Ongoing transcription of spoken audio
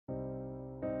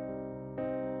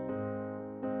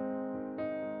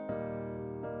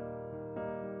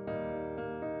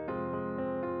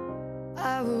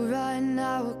I will run,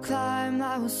 I will climb,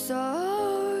 I will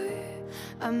soar.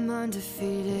 I'm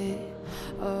undefeated.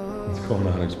 It's going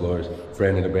on, explorers.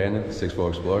 Brandon Abandoned, 6'4"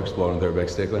 Explorer, exploring with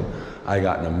urbex Bstickland. I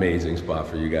got an amazing spot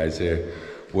for you guys here.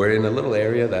 We're in a little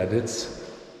area that it's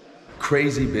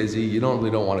crazy busy. You normally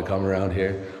don't want to come around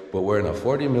here, but we're in a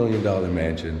 $40 million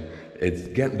mansion. It's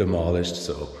getting demolished,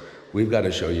 so we've got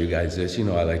to show you guys this. You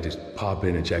know, I like to pop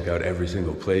in and check out every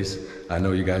single place. I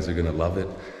know you guys are gonna love it.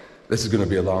 This is gonna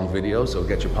be a long video, so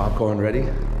get your popcorn ready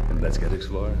and let's get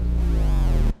exploring.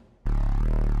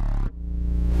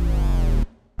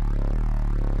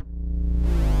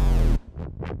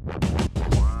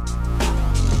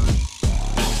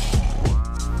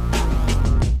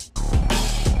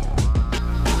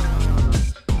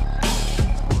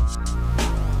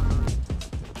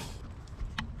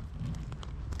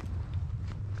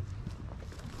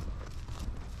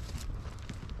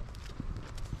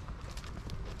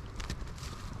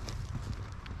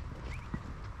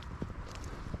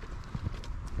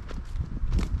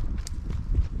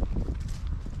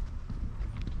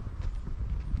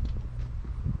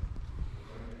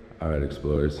 All right,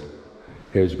 explorers.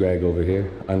 Here's Greg over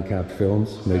here, Uncapped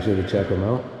Films. Make sure to check him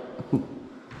out.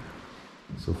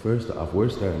 So first off, we're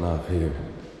starting off here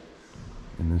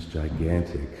in this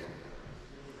gigantic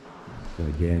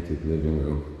living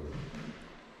room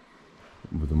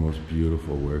with the most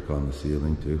beautiful work on the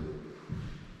ceiling too.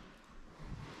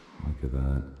 Look at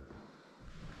that.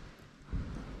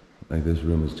 Like, this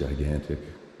room is gigantic.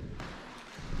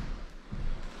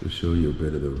 To show you a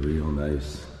bit of the real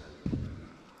nice.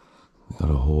 Not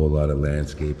a whole lot of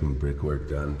landscaping brickwork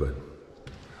done, but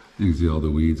you can see all the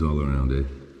weeds all around it.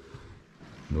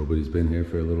 Nobody's been here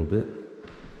for a little bit.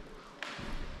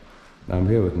 Now I'm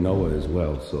here with Noah as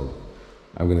well, so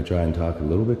I'm gonna try and talk a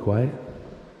little bit quiet.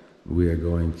 We are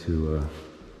going to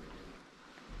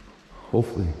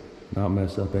hopefully not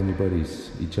mess up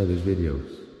each other's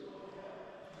videos.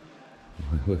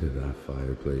 Look at that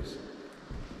fireplace.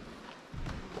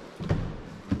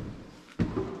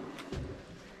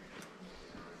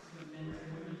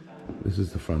 This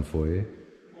is the front foyer.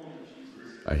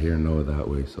 I hear Noah that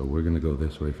way, so we're gonna go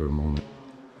this way for a moment.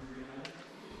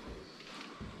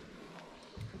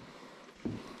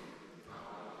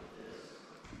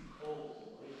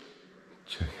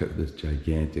 Check out this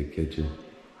gigantic kitchen.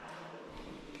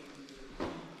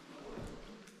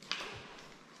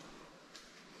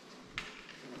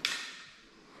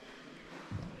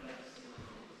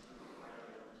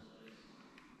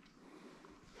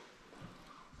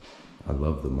 I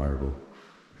love the marble.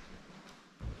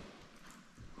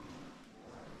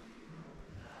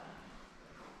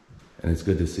 And it's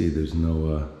good to see there's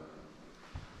no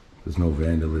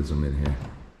vandalism in here.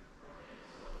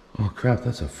 Oh crap,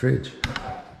 that's a fridge.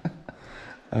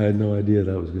 I had no idea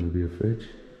that was gonna be a fridge.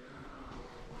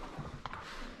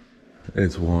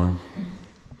 It's warm.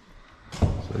 So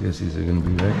I guess these are gonna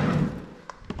be right.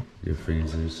 Your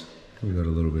freezers. We got a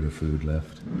little bit of food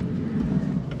left.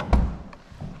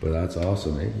 But that's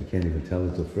awesome, eh? You can't even tell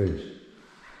it's a fridge.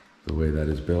 The way that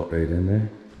is built right in there.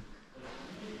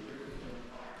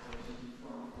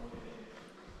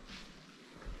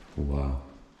 Wow.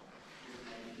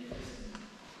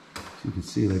 So you can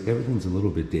see, like, everything's a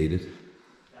little bit dated.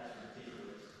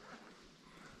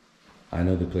 I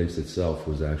know the place itself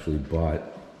was actually bought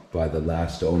by the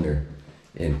last owner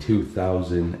in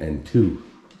 2002.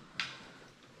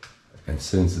 And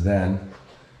since then,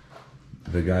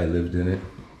 the guy lived in it.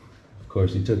 Of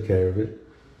course, he took care of it,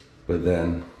 but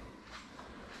then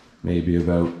maybe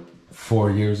about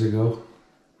 4 years ago,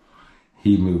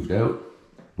 he moved out,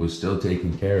 was still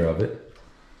taking care of it,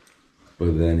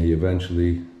 but then he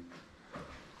eventually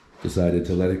decided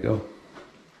to let it go.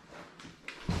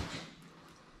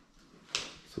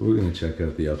 So we're gonna check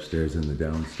out the upstairs and the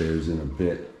downstairs in a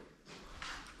bit.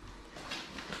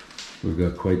 We've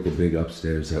got quite the big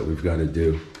upstairs that we've got to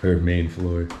do, her main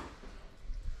floor.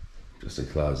 Just a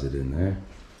closet in there.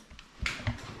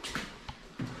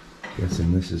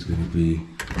 Guessing this is going to be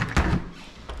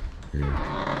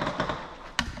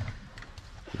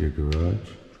your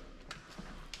garage.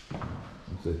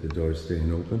 Looks like the door's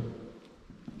staying open.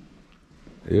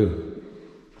 Ew.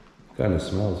 Kind of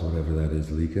smells whatever that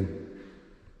is leaking.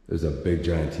 There's a big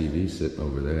giant TV sitting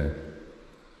over there.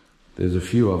 There's a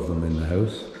few of them in the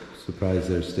house. Surprised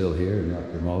they're still here and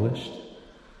not demolished.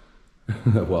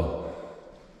 Well,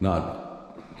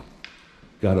 not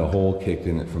got a hole kicked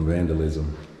in it from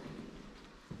vandalism.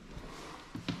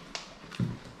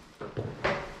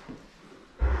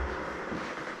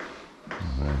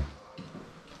 Alright,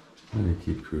 I'm gonna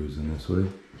keep cruising this way.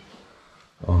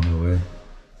 On the way.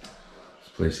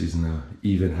 This place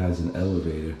even has an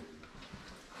elevator.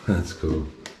 That's cool.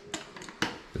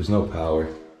 There's no power.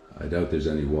 I doubt there's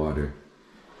any water.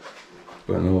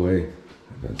 But no way.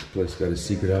 That place got a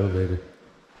secret elevator.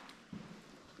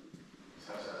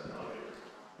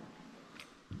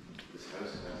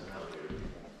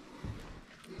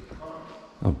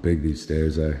 How big these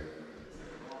stairs are.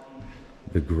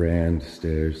 The grand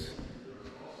stairs.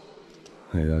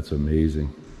 Hey, that's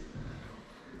amazing.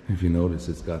 If you notice,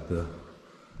 it's got the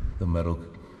metal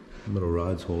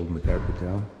rods holding the carpet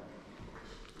down.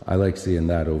 I like seeing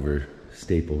that over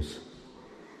staples.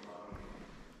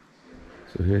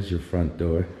 So here's your front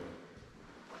door.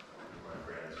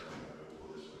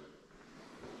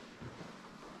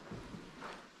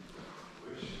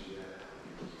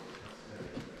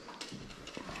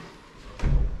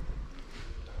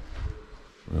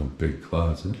 Real big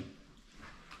closet.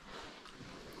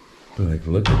 But like,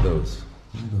 look at those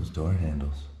door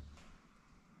handles.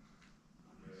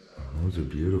 Those are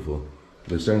beautiful.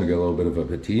 They're starting to get a little bit of a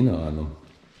patina on them.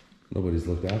 Nobody's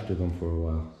looked after them for a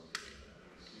while.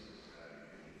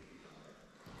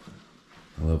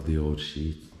 I love the old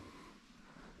sheets,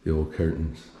 the old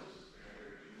curtains.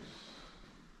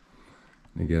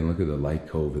 And again, look at the light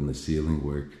cove and the ceiling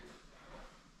work.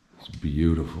 It's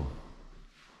beautiful.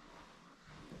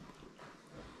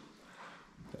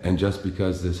 And just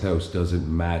because this house doesn't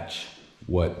match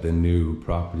what the new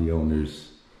property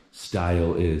owner's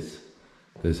style is,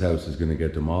 this house is going to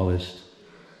get demolished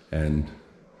and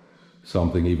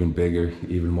something even bigger,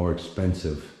 even more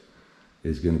expensive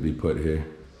is going to be put here.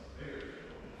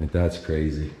 And that's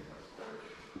crazy.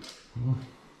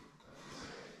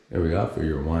 There we go for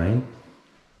your wine.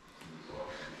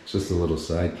 It's just a little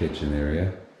side kitchen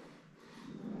area.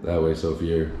 That way, so if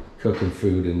you're cooking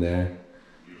food in there,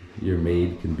 your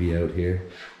maid can be out here.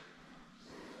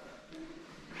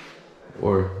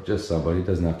 Or just somebody, it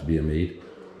doesn't have to be a maid.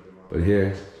 But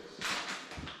here,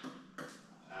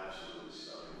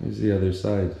 here's the other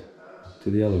side to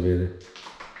the elevator.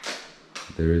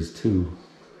 There is two.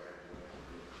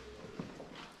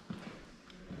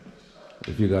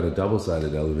 If you got a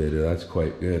double-sided elevator, that's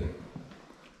quite good.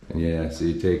 And yeah, so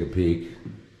you take a peek.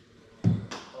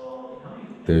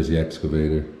 There's the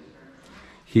excavator.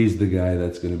 He's the guy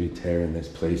that's going to be tearing this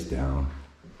place down,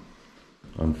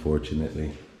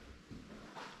 unfortunately.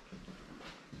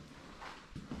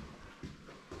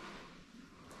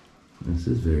 This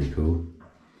is very cool.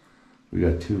 We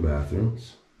got 2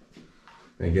 bathrooms.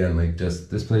 Again, like just,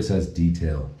 this place has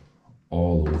detail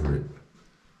all over it,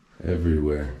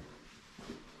 everywhere.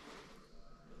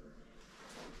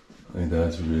 Like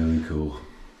that's really cool.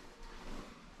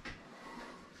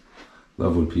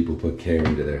 Love when people put care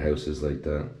into their houses like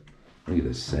that. Look at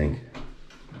the sink.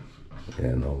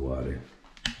 Yeah, no water.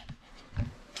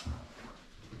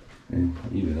 And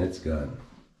even it's got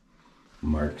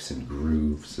marks and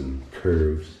grooves and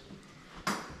curves.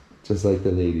 Just like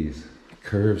the ladies.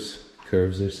 Curves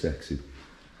are sexy.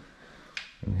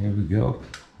 And here we go.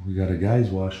 We got a guy's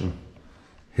washroom.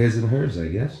 His and hers, I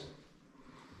guess.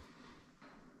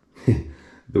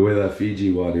 The way that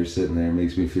Fiji water's sitting there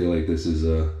makes me feel like this is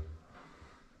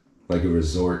like a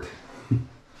resort.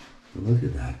 Look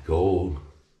at that gold.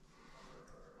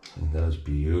 And that was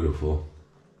beautiful.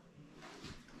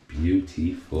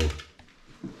 Beautiful.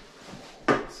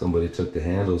 Somebody took the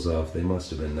handles off. They must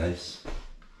have been nice.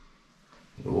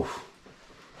 Oof.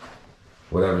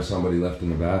 Whatever somebody left in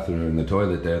the bathroom or in the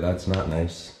toilet there, that's not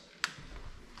nice.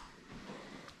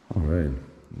 All right,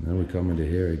 now we come into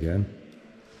here again.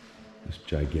 This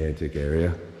gigantic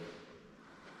area.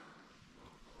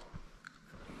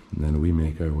 And then we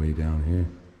make our way down here.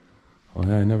 Oh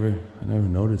yeah, I never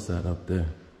noticed that up there.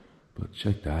 But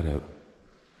check that out.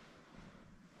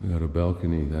 We got a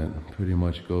balcony that pretty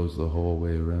much goes the whole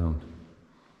way around.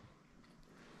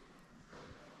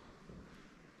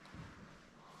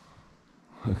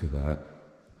 Look at that.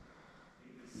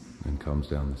 And comes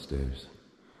down the stairs.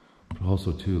 But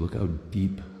also too, look how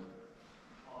deep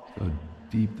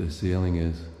the ceiling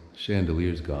is.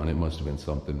 Chandelier's gone. It must have been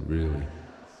something really,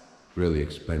 really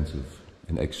expensive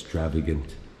and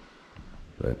extravagant.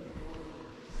 But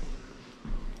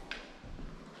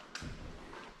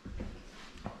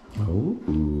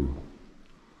oh,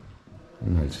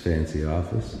 nice fancy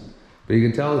office. But you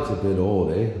can tell it's a bit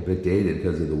old, eh? A bit dated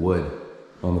because of the wood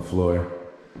on the floor.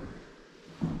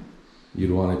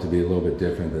 You'd want it to be a little bit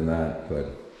different than that, but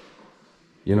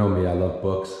you know me, I love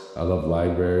books, I love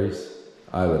libraries.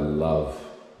 I would love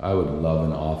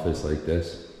an office like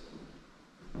this.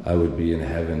 I would be in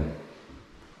heaven.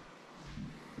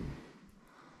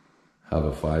 Have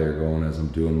a fire going as I'm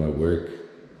doing my work.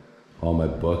 All my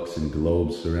books and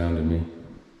globes surrounding me.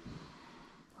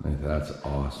 Like, that's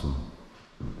awesome.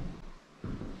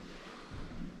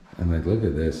 And like, look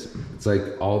at this. It's like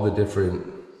all the different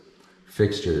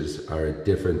fixtures are a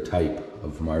different type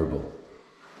of marble.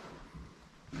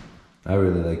 I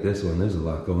really like this one. There's a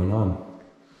lot going on.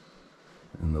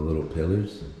 And the little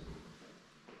pillars.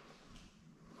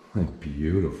 Like,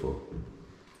 beautiful.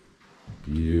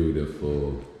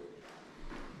 Beautiful.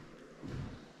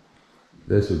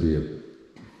 This would be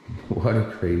what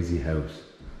a crazy house.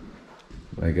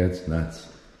 Like, that's nuts.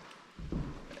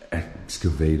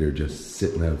 Excavator just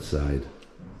sitting outside.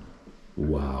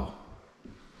 Wow.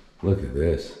 Look at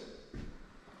this.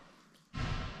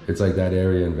 It's like that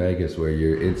area in Vegas where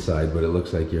you're inside, but it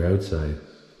looks like you're outside.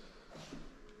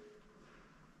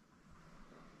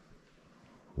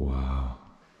 Wow.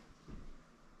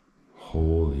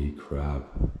 Holy crap.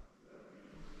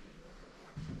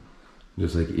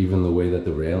 Just like even the way that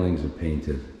the railings are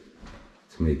painted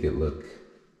to make it look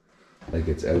like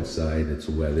it's outside, it's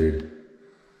weathered.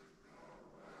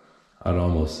 I'd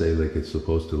almost say like it's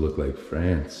supposed to look like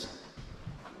France.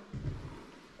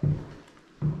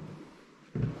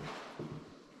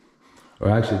 Or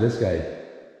actually this guy,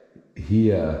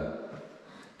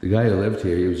 the guy who lived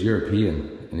here, he was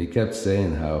European, and he kept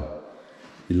saying how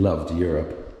he loved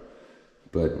Europe.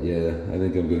 But yeah, I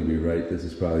think I'm gonna be right. This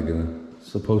is probably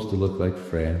supposed to look like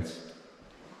France.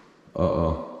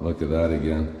 Uh-oh, look at that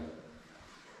again.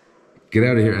 Get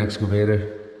out of here,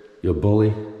 excavator, you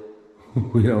bully.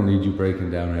 We don't need you breaking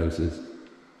down houses.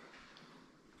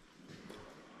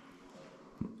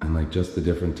 And like just the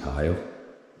different tile.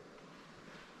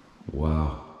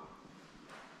 Wow.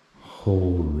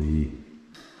 Holy.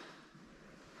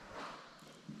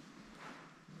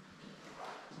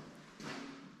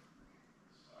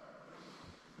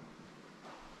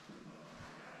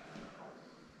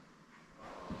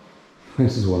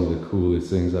 This is one of the coolest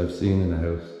things I've seen in a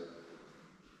house.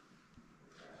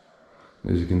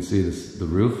 As you can see, the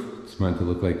roof, it's meant to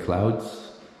look like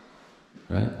clouds,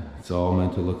 right? It's all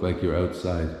meant to look like you're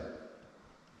outside.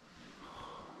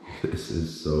 This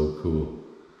is so cool.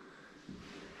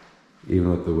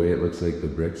 Even with the way it looks like the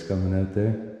bricks coming out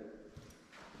there.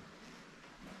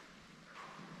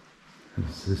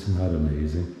 Is this not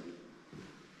amazing?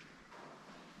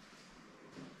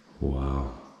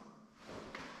 Wow.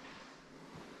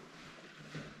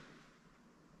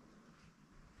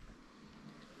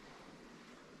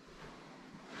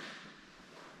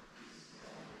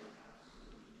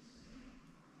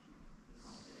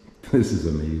 This is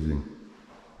amazing.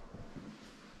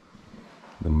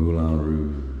 The Moulin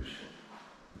Rouge.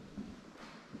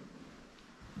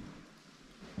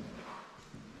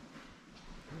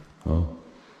 Oh,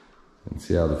 and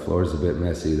see how the floor's a bit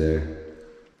messy there.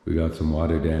 We got some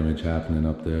water damage happening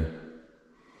up there.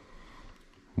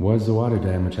 Why's the water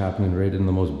damage happening right in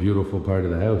the most beautiful part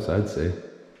of the house, I'd say?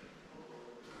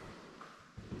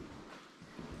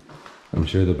 I'm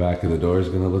sure the back of the door is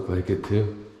gonna look like it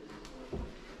too.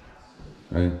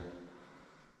 Right?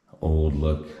 Old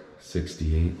look,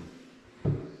 68.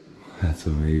 That's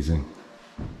amazing.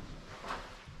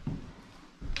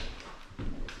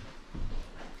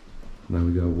 Now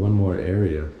we got one more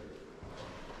area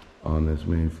on this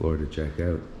main floor to check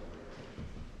out.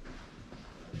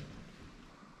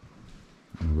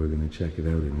 And we're gonna check it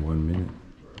out in 1 minute.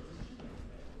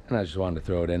 And I just wanted to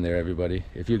throw it in there, everybody.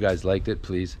 If you guys liked it,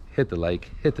 please hit the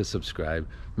like, hit the subscribe.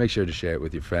 Make sure to share it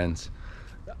with your friends.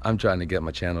 I'm trying to get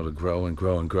my channel to grow and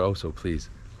grow and grow, so please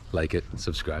like it,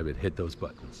 subscribe it, hit those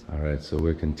buttons. All right, so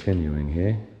we're continuing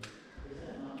here.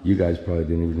 You guys probably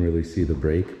didn't even really see the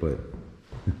break, but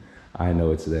I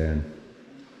know it's there, and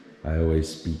I always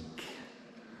speak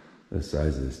the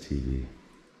size of this TV.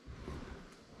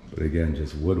 But again,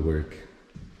 just woodwork.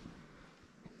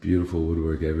 Beautiful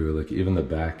woodwork everywhere. Like even the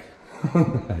back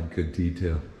had good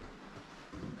detail.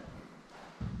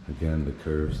 Again, the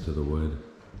curves to the wood.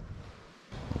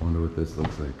 I wonder what this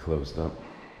looks like closed up.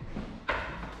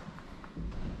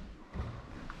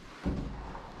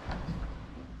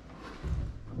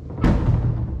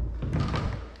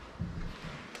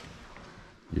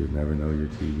 You'd never know your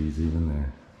TV's even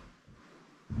there.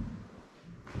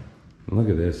 And look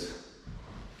at this.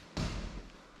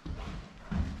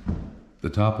 The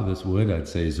top of this wood, I'd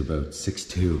say, is about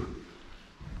 6'2".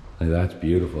 Like, that's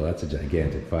beautiful. That's a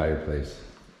gigantic fireplace.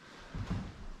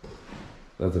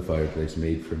 That's a fireplace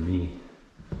made for me.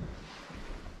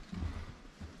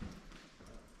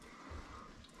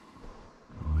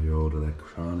 All your old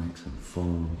electronics and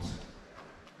phones.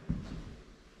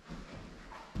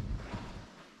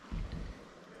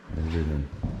 Everything.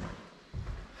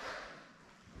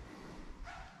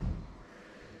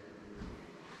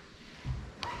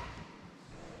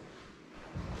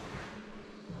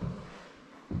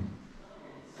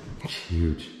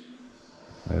 huge.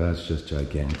 Like, that's just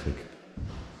gigantic.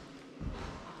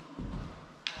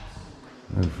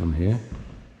 And from here.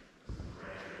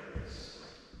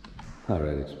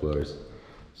 Alright, explorers.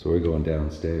 So we're going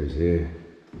downstairs here.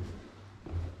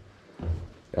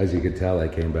 As you can tell, I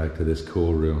came back to this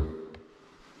cool room.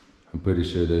 I'm pretty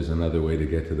sure there's another way to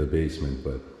get to the basement,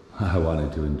 but I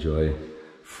wanted to enjoy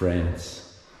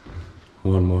France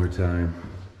one more time.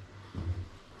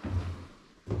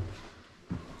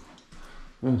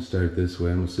 I'm gonna start this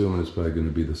way. I'm assuming it's probably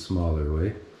gonna be the smaller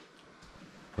way.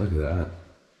 Look at that.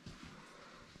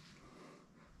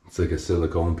 It's like a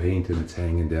silicone paint and it's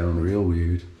hanging down real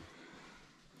weird.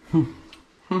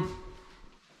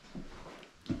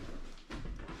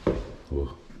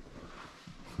 Oh,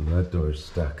 so that door's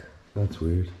stuck. That's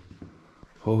weird.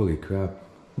 Holy crap.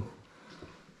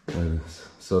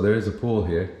 So there is a pool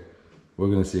here. We're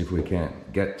gonna see if we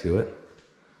can't get to it.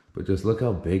 But just look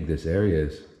how big this area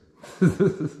is.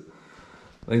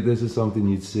 Like, this is something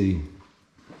you'd see,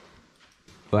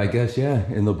 I guess, yeah,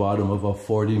 in the bottom of a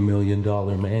 $40 million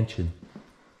mansion.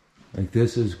 Like,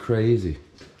 this is crazy.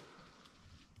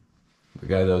 The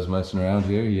guy that was messing around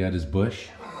here, he had his bush.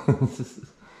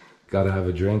 Gotta have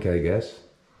a drink, I guess.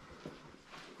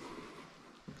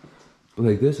 But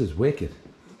like, this is wicked.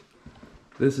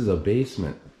 This is a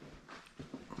basement.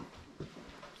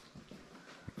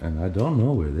 And I don't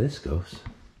know where this goes.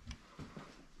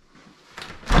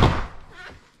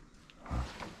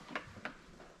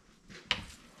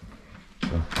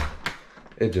 So,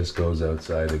 it just goes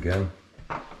outside again.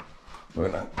 We're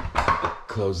gonna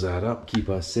close that up, keep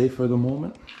us safe for the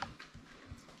moment.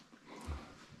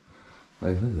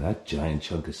 Like, look at that giant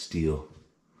chunk of steel.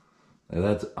 Like,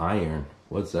 that's iron.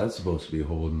 What's that supposed to be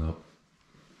holding up?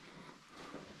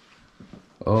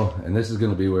 Oh, and this is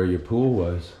gonna be where your pool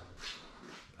was.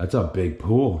 That's a big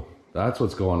pool. That's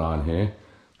what's going on here.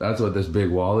 That's what this big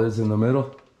wall is in the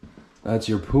middle. That's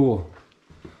your pool.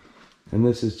 And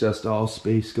this is just all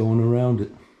space going around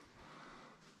it.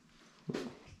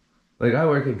 Like, I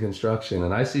work in construction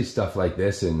and I see stuff like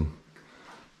this in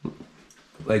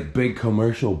like big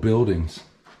commercial buildings.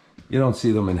 You don't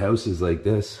see them in houses like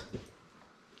this.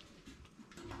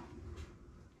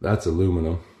 That's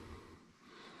aluminum.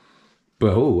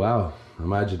 But oh wow,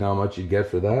 imagine how much you'd get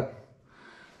for that.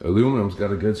 Aluminum's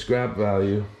got a good scrap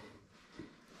value.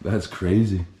 That's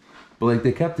crazy. But like,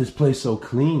 they kept this place so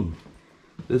clean.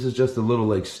 This is just a little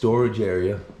like storage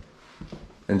area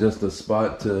and just a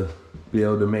spot to be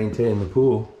able to maintain the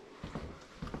pool.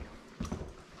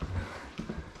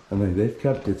 And like, they've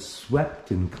kept it swept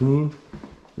and clean.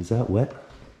 Is that wet?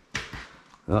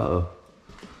 Uh-oh.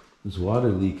 There's water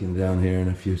leaking down here in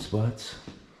a few spots.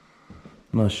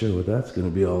 I'm not sure what that's gonna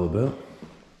be all about.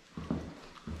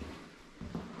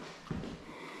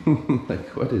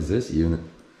 Like, what is this unit?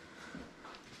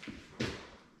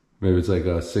 Maybe it's like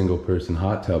a single person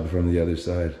hot tub from the other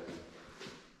side.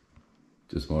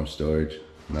 Just more storage,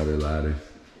 another ladder.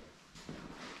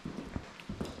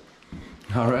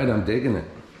 All right, I'm digging it.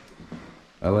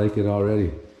 I like it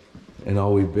already. And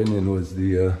all we've been in was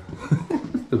the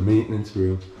the maintenance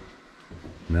room.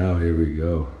 Now here we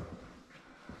go.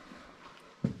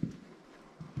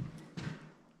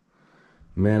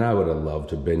 Man, I would have loved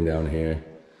to have been down here.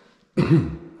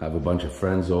 Have a bunch of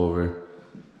friends over,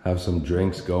 have some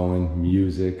drinks going,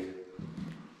 music,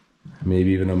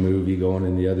 maybe even a movie going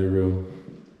in the other room.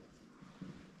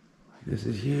 This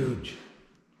is huge.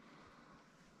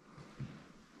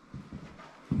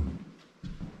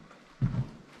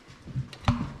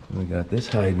 We got this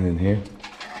hiding in here.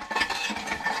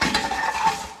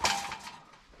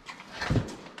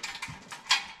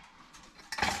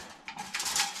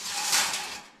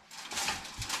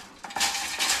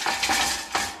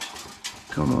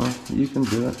 Come on, you can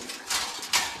do it.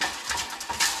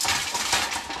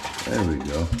 There we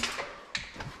go.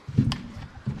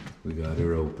 We got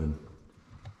her open.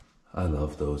 I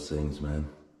love those things, man.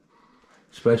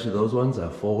 Especially those ones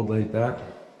that fold like that.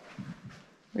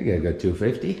 I think I got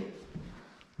 $250.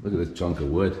 Look at this chunk of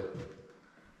wood.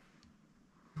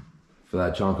 For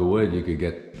that chunk of wood, you could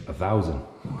get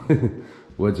 1,000.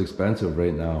 Wood's expensive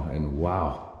right now, and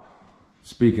wow.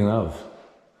 Speaking of,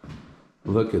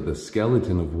 look at the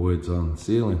skeleton of woods on the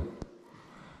ceiling.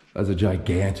 That's a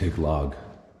gigantic log.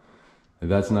 And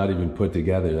that's not even put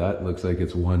together. That looks like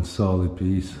it's one solid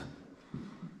piece.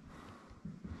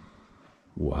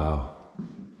 Wow.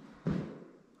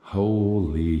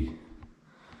 Holy.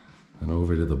 And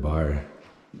over to the bar.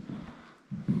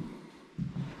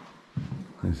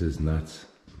 This is nuts.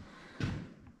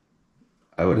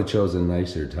 I would have chosen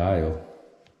nicer tile,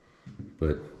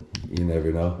 but you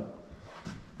never know.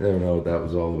 You never know what that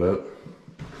was all about.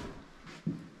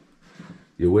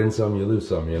 You win some, you lose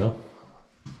some, you know?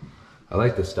 I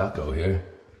like the stucco here.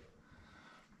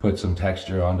 Put some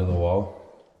texture onto the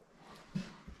wall.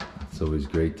 It's always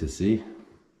great to see.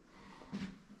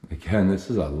 Again,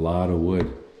 this is a lot of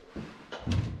wood.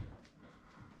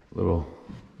 Little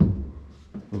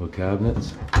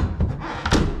cabinets.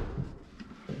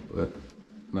 But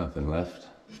nothing left.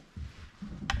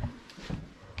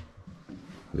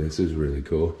 This is really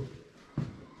cool.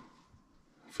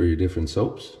 For your different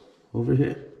soaps over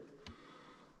here.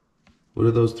 What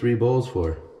are those 3 bowls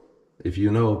for? If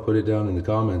you know, put it down in the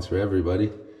comments for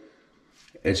everybody.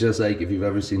 It's just like if you've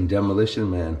ever seen Demolition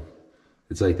Man.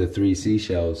 It's like the 3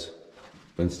 seashells.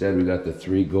 But instead we got the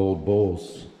 3 gold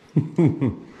bowls.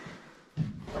 I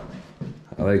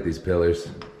like these pillars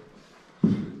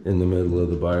in the middle of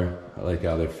the bar. I like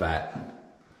how they're fat.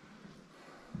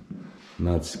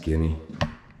 Not skinny.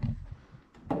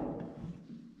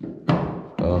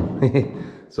 Oh,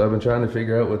 so I've been trying to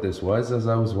figure out what this was as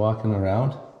I was walking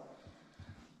around.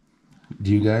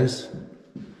 Do you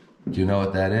know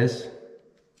what that is?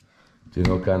 Do you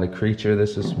know what kind of creature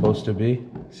this is supposed to be?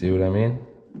 See what I mean?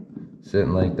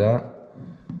 Sitting like that.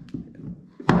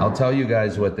 I'll tell you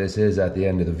guys what this is at the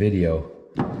end of the video.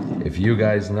 If you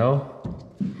guys know,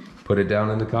 put it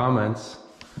down in the comments.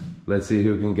 Let's see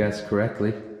who can guess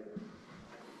correctly.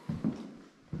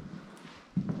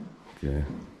 Okay.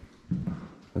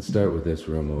 Let's start with this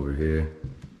room over here.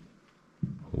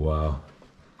 Wow.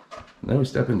 Now we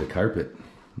step into carpet.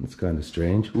 That's kind of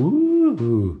strange.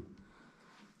 Ooh.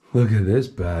 Look at this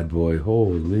bad boy.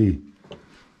 Holy.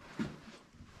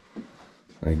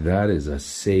 Like that is a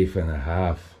safe and a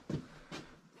half.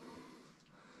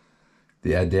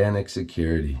 The Adanic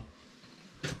security.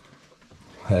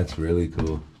 That's really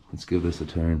cool. Let's give this a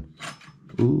turn.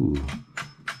 Ooh.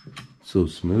 So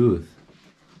smooth.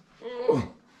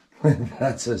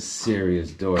 That's a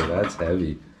serious door. That's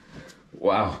heavy.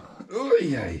 Wow. Ooh,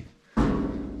 yay.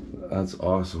 That's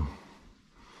awesome.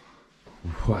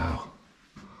 Wow.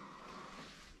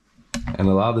 And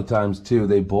a lot of the times too,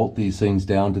 they bolt these things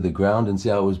down to the ground, and see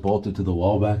how it was bolted to the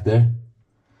wall back there?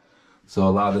 So a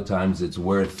lot of the times it's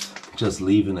worth just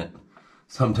leaving it.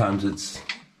 Sometimes it's,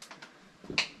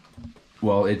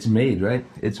 well, it's made, right?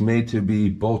 It's made to be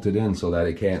bolted in so that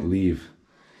it can't leave.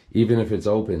 Even if it's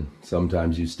open,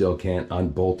 sometimes you still can't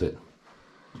unbolt it.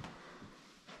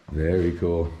 Very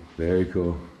cool, very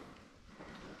cool.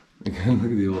 Again,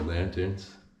 look at the old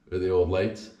lanterns, or the old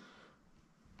lights.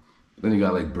 Then you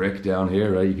got like brick down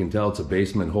here, right? You can tell it's a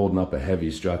basement holding up a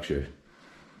heavy structure.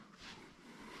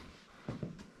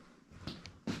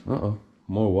 Uh-oh,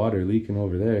 more water leaking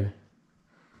over there.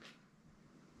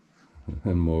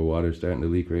 And more water starting to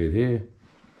leak right here.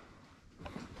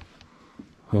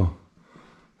 Oh,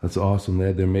 that's awesome. They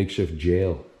had their makeshift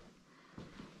jail.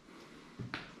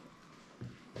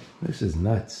 This is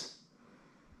nuts.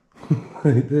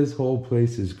 This whole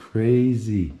place is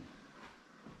crazy.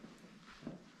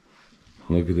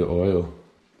 Look at the oil.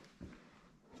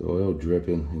 The oil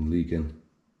dripping and leaking.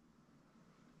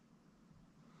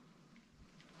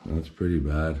 That's pretty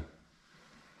bad.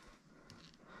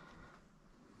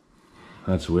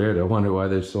 That's weird. I wonder why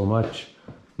there's so much.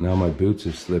 Now my boots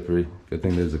are slippery. Good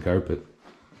thing there's a carpet.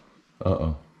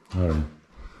 Uh-oh. Alright.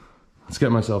 Let's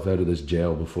get myself out of this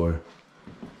jail before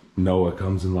Noah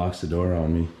comes and locks the door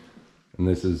on me. And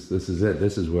this is it.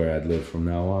 This is where I'd live from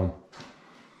now on.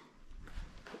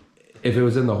 If it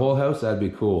was in the whole house, that'd be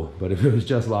cool. But if it was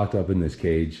just locked up in this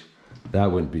cage,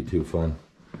 that wouldn't be too fun.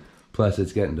 Plus,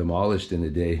 it's getting demolished in a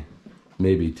day.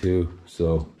 Maybe 2,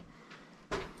 so...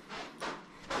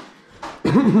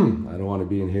 I don't want to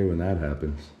be in here when that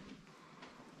happens.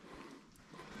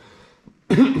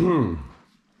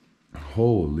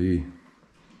 Holy.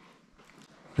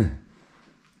 Got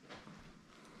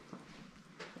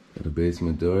a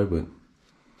basement door, but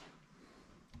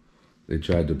they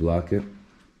tried to block it.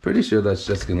 Pretty sure that's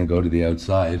just gonna go to the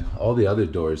outside. All the other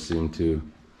doors seem to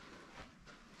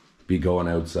be going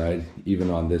outside,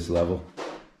 even on this level.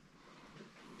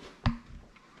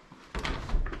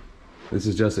 This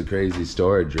is just a crazy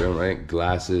storage room, right?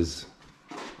 Glasses.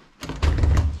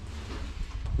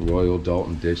 Royal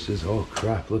Dalton dishes. Oh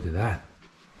crap, look at that.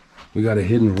 We got a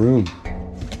hidden room.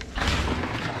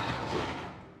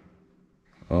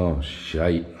 Oh,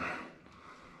 shite.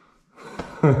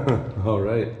 All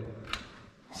right.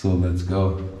 So let's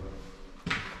go.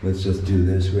 Let's just do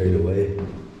this right away.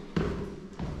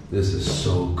 This is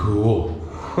so cool.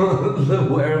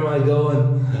 Where am I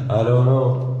going? I don't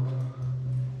know.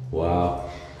 Wow.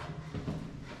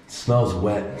 It smells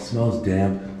wet. It smells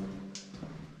damp.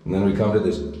 And then we come to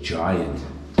this giant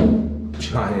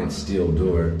steel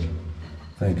door.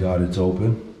 Thank God it's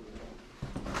open.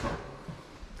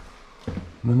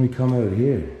 And then we come out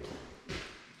here.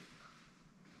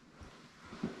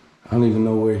 I don't even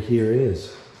know where here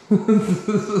is.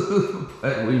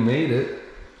 But we made it.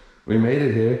 We made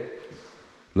it here.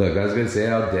 Look, I was gonna say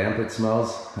how damp it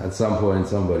smells. At some point,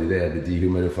 they had the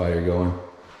dehumidifier going.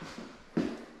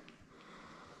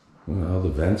 Well, the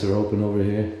vents are open over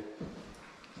here.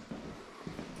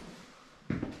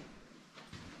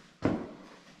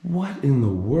 What in the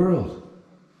world?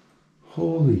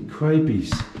 Holy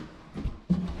cripeys.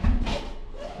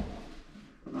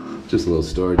 Just a little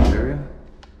storage area.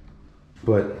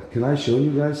 But can I show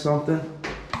you guys something?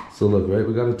 So look, right,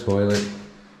 we got a toilet,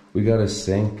 we got a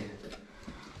sink,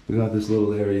 we got this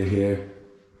little area here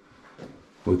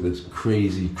with this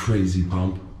crazy, crazy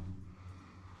pump.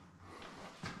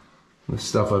 This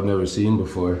stuff I've never seen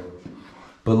before.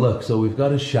 But look, so we've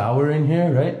got a shower in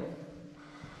here, right?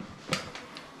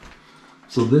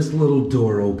 So this little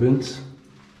door opens.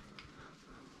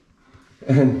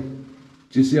 And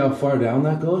do you see how far down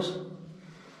that goes?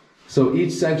 So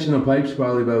each section of pipe's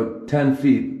probably about 10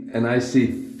 feet, and I see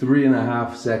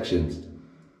 3.5 sections.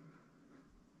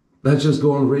 That's just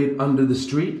going right under the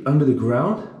street, under the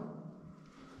ground?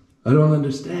 I don't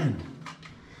understand.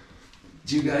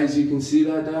 Do you guys, you can see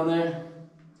that down there?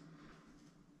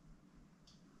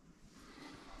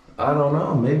 I don't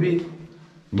know,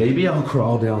 maybe I'll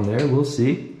crawl down there, we'll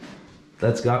see.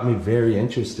 That's got me very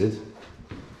interested.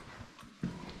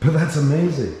 But that's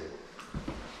amazing.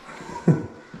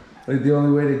 Like the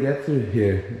only way to get through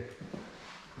here.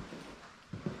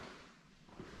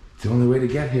 The only way to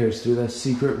get here is through that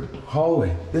secret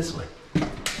hallway, this way.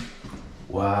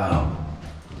 Wow,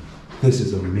 this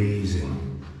is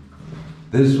amazing.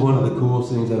 This is one of the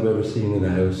coolest things I've ever seen in a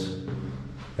house.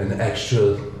 An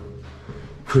extra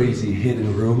crazy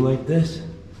hidden room like this.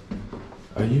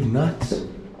 Are you nuts?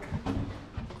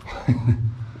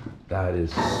 That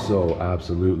is so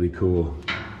absolutely cool.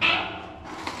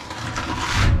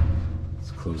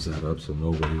 Let's close that up so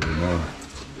nobody will know.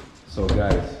 So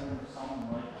guys,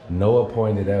 Noah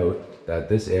pointed out that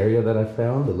this area that I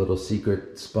found, the little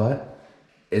secret spot,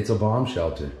 it's a bomb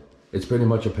shelter. It's pretty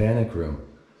much a panic room.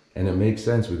 And it makes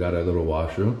sense. We got our little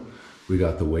washroom. We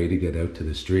got the way to get out to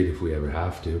the street if we ever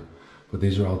have to. But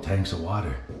these are all tanks of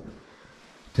water.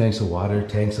 Tanks of water,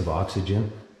 tanks of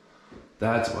oxygen.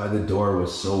 That's why the door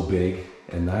was so big,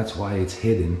 and that's why it's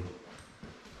hidden.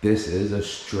 This is a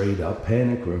straight up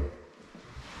panic room.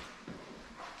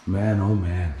 Man, oh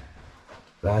man.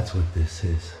 That's what this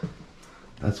is.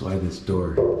 That's why this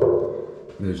door,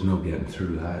 there's no getting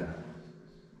through that.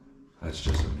 That's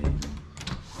just amazing.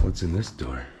 What's in this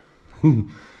door? Do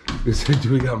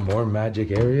we got more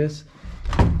magic areas?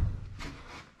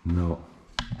 No.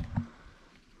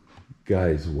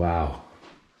 Guys, wow.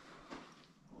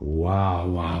 Wow,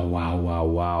 wow, wow, wow,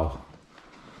 wow.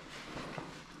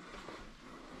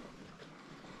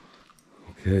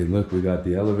 Okay, look, we got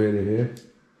the elevator here.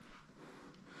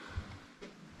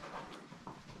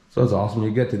 So it's awesome,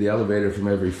 you get to the elevator from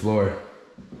every floor.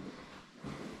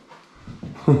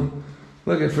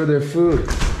 Look at for their food.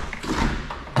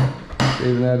 They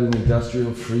even had an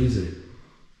industrial freezer.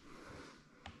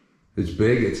 It's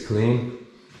big, it's clean.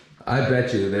 I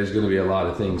bet you there's gonna be a lot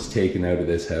of things taken out of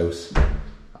this house.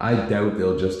 I doubt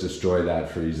they'll just destroy that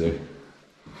freezer.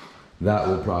 That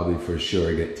will probably for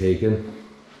sure get taken.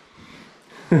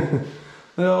 Look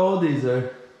how old these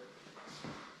are.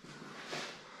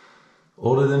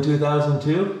 Older than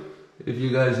 2002? If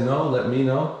you guys know, let me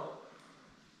know.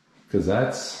 Cause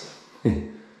that's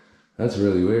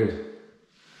really weird.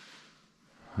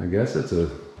 I guess this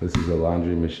is a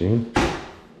laundry machine.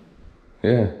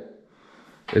 Yeah.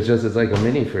 It's like a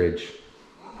mini fridge.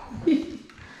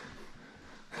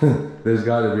 There's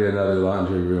gotta be another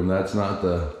laundry room. That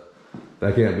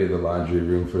can't be the laundry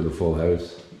room for the full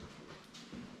house.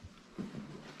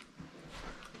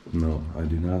 No, I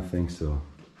do not think so.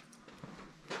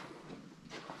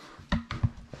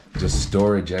 Just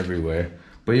storage everywhere.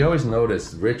 But you always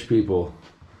notice rich people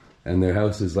and their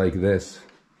houses like this,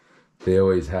 they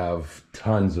always have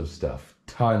tons of stuff,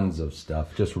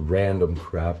 just random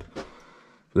crap.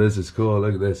 This is cool,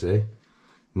 look at this, eh?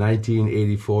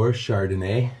 1984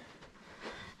 Chardonnay.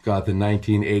 Got the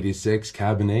 1986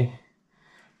 Cabernet.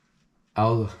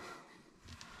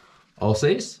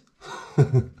 Alsace?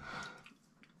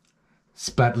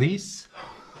 Spatlis?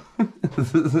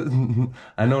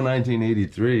 I know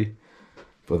 1983,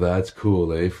 but that's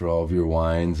cool, eh? For all of your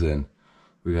wines. And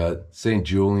we got St.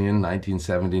 Julian,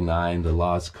 1979, the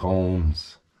Lost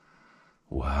Combs.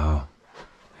 Wow.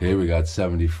 Here we got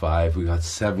 75, we got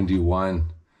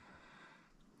 71.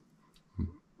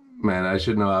 Man, I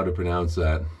should know how to pronounce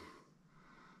that.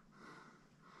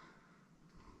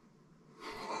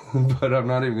 but I'm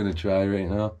not even gonna try right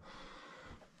now.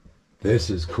 This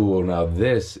is cool. Now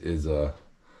this is a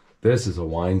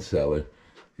wine cellar.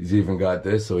 He's even got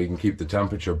this so he can keep the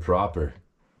temperature proper.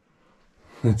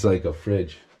 It's like a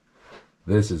fridge.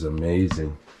 This is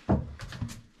amazing.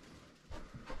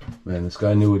 Man, this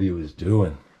guy knew what he was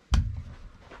doing.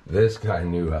 This guy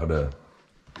knew how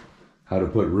to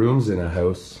put rooms in a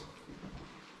house.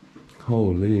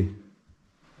 Holy.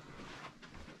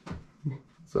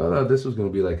 So I thought this was gonna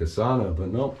be like a sauna, but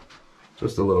nope.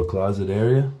 Just a little closet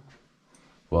area.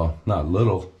 Well, not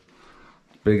little.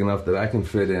 Big enough that I can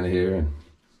fit in here and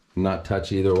not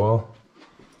touch either wall.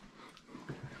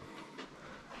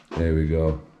 There we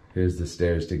go. Here's the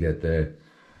stairs to get there.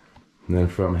 And then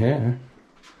from here,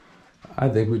 I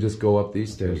think we just go up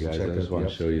these stairs. Hey guys, I just want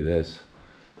to show you this.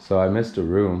 So I missed a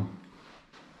room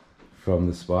from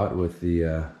the spot with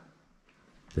the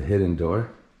hidden door.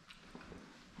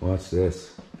 Watch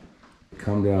this.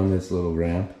 Come down this little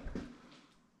ramp.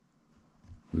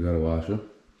 We got a washroom.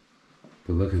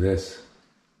 But look at this.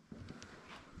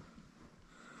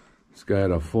 This guy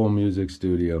had a full music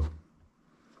studio.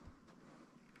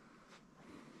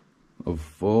 A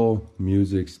full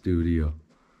music studio.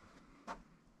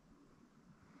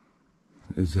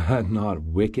 Is that not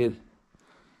wicked?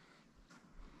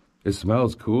 It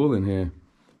smells cool in here.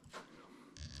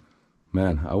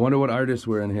 Man, I wonder what artists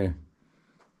were in here.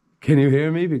 Can you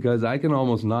hear me? Because I can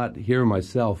almost not hear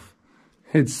myself.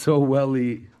 It's so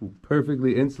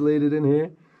perfectly insulated in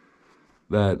here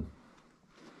that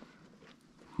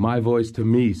my voice to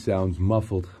me sounds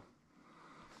muffled.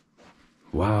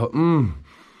 Wow.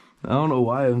 I don't know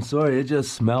why. I'm sorry. It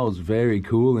just smells very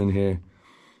cool in here.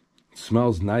 It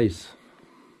smells nice.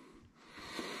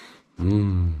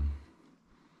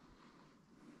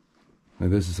 Now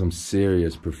this is some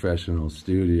serious professional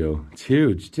studio. It's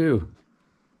huge too.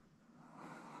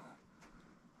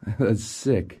 That's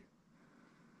sick.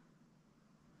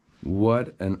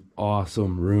 What an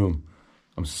awesome room.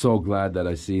 I'm so glad that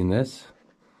I seen this.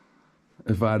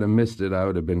 If I'd have missed it, I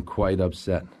would have been quite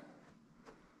upset.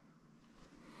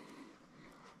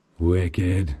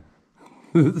 Wicked.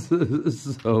 This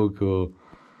is so cool.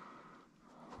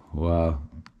 Wow.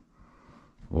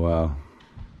 Wow.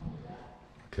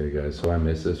 Okay guys, so I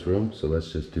missed this room, so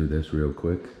let's just do this real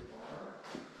quick.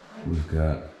 We've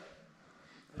got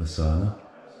a sauna.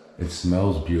 It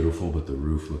smells beautiful, but the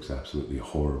roof looks absolutely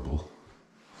horrible.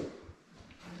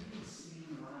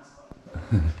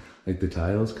 Like the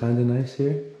tile's kind of nice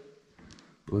here.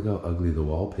 Look how ugly the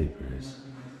wallpaper is.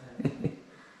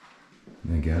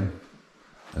 And again,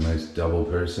 a nice double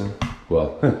person.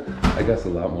 Well, I guess a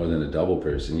lot more than a double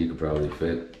person. You could probably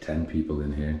fit 10 people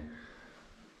in here.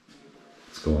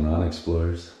 What's going on,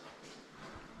 explorers?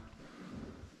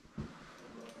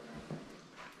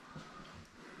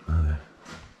 Another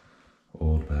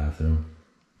old bathroom.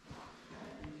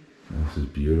 This is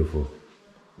beautiful.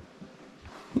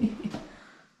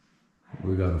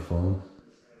 We got a phone.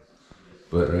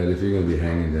 But right, if you're gonna be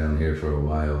hanging down here for a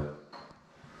while,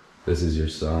 this is your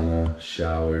sauna,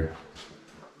 shower.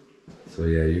 So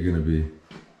yeah, you're gonna be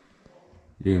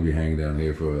hanging down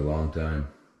here for a long time.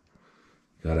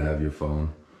 Gotta have your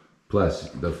phone. Plus,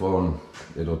 the phone,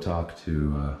 it'll talk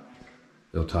to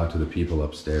the people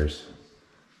upstairs.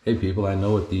 Hey people, I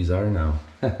know what these are now.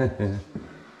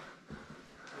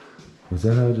 Was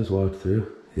that how I just walked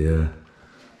through? Yeah,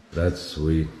 that's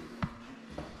sweet.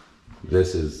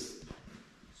 This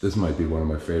might be one of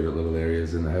my favorite little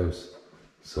areas in the house.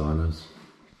 Saunas,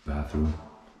 bathroom,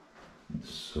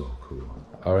 so cool.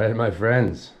 All right, my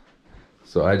friends.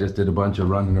 So I just did a bunch of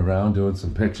running around, doing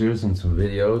some pictures and some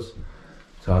videos,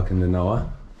 talking to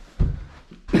Noah.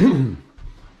 But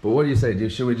what do you say,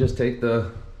 dude? Should we just take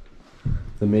the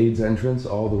maid's entrance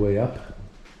all the way up?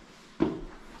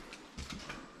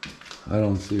 I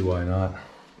don't see why not.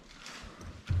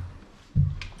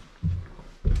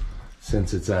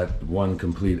 Since it's at one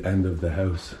complete end of the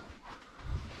house.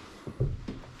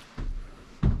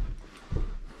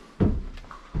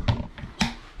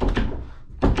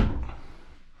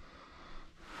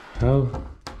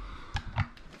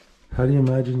 How do you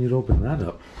imagine you'd open that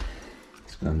up?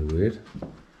 It's kind of weird.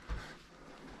 Look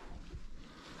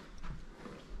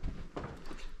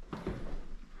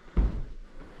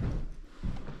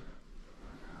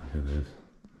at this.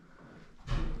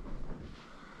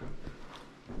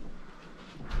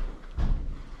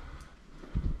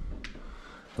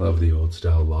 I love the old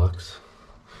style locks.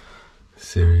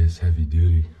 Serious heavy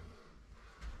duty.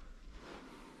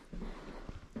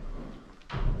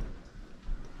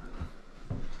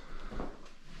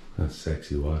 A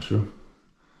sexy washroom.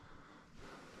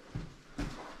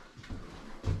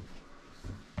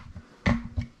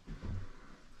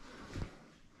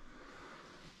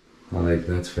 I like,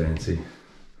 that's fancy.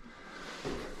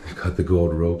 They've got the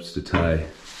gold ropes to tie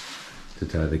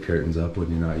the curtains up when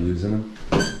you're not using them.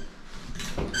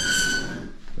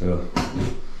 Oh.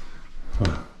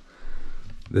 Huh.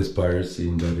 This bar has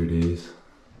seen better days.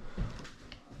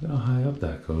 Look how high up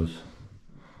that goes.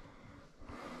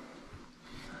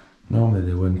 Normally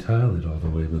they wouldn't tile it all the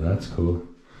way, but that's cool.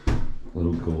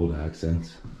 Little gold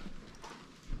accents.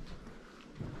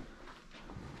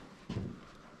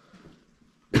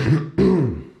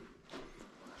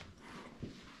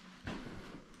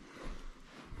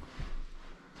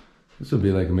 This would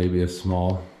be like maybe a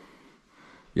small,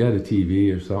 you had a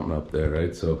TV or something up there,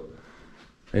 right? So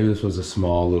maybe this was a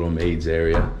small little maid's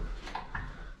area.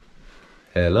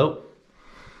 Hello?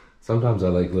 Sometimes I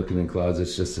like looking in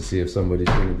closets just to see if somebody's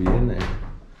gonna be in there.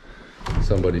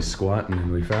 Somebody's squatting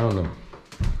and we found them.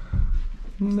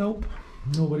 Nope,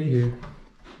 nobody here.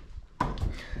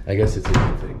 I guess it's a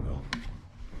good thing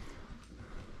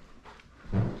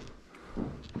though.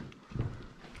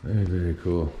 Very, very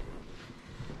cool.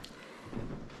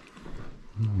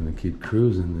 I'm gonna keep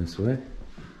cruising this way.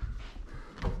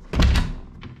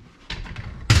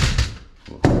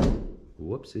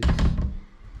 Whoopsies.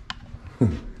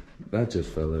 That just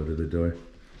fell out of the door.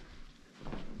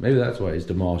 Maybe that's why he's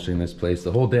demolishing this place.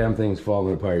 The whole damn thing's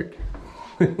falling apart.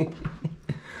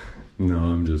 No,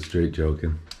 I'm just straight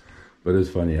joking. But it's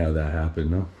funny how that happened,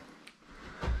 no?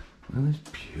 And it's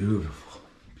beautiful,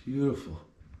 beautiful.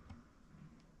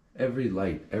 Every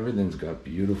light, everything's got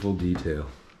beautiful detail.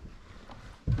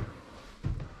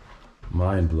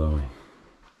 Mind-blowing.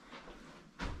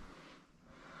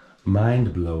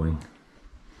 Mind-blowing.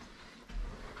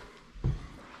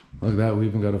 Look at that, we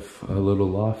even got a little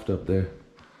loft up there.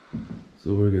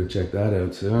 So we're gonna check that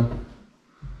out soon.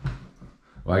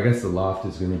 Well, I guess the loft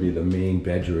is gonna be the main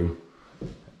bedroom.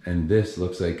 And this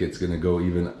looks like it's gonna go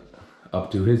even up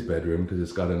to his bedroom because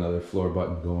it's got another floor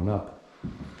button going up.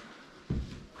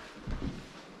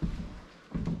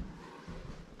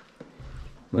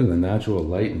 Look at the natural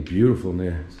light and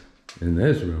beautifulness in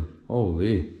this room.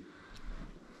 Holy.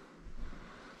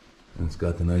 And it's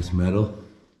got the nice metal.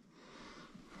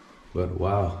 But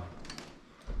wow.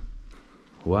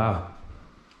 Wow.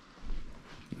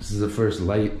 This is the first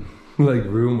light, like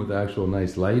room with actual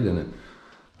nice light in it.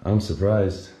 I'm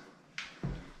surprised.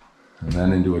 And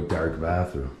then into a dark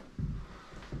bathroom.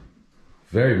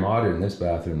 Very modern, this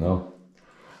bathroom though.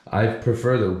 I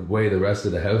prefer the way the rest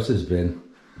of the house has been.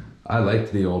 I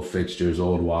liked the old fixtures,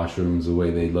 old washrooms, the way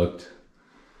they looked.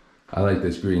 I like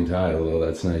this green tile though,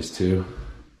 that's nice too.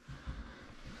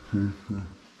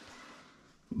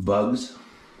 Bugs.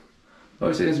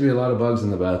 Always seems to be a lot of bugs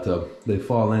in the bathtub. They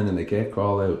fall in and they can't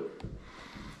crawl out.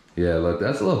 Yeah, look,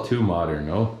 that's a little too modern,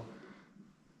 no?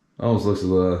 Almost looks a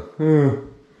little,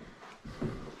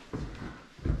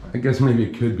 I guess maybe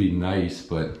it could be nice,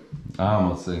 but I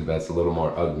almost think that's a little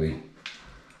more ugly.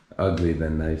 Ugly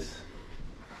than nice.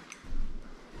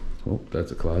 Oh,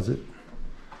 that's a closet.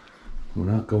 We're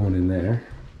not going in there.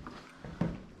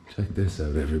 Check this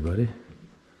out, everybody.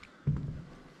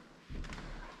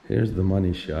 Here's the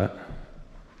money shot.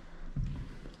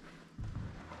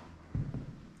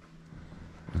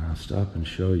 And I'll stop and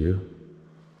show you.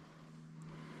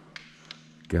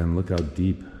 Again, look how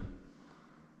deep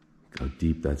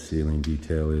that ceiling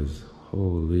detail is.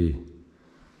 Holy.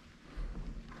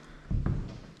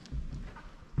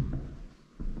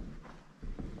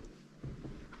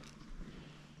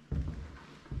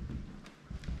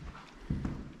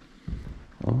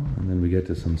 Oh, and then we get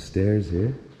to some stairs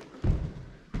here.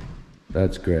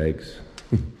 That's Greg's.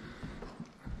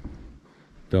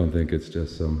 Don't think it's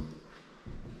just some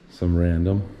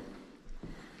random.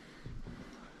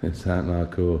 Is that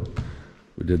not cool?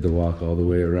 We did the walk all the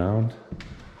way around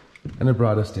and it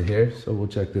brought us to here, so we'll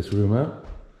check this room out.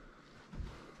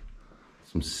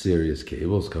 Some serious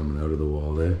cables coming out of the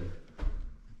wall there.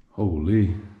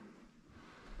 Holy.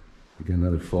 We got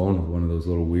another phone with one of those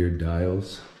little weird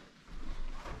dials.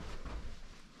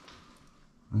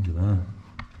 Look at that.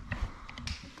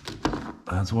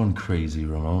 That's one crazy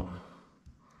remote.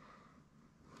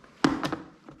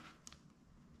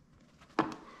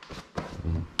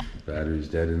 Battery's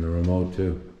dead in the remote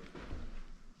too.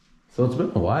 So it's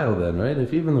been a while then, right?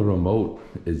 If even the remote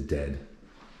is dead.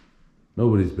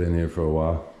 Nobody's been here for a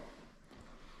while.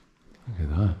 Look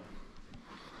at that.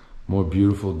 More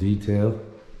beautiful detail.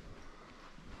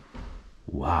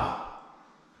 Wow.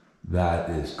 That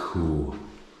is cool.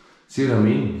 See what I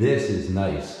mean? This is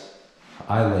nice.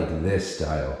 I like this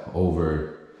style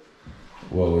over,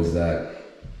 what was that?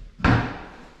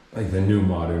 Like the new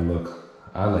modern look.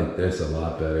 I like this a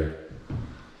lot better.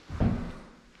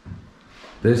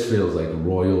 This feels like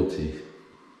royalty.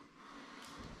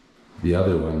 The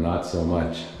other one, not so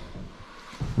much.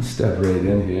 Let's step right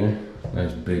in here.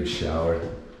 Nice big shower.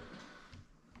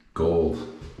 Gold.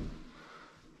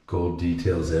 Gold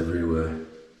details everywhere.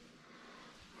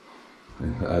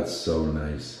 And that's so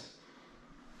nice.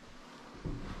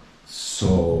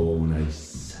 So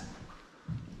nice.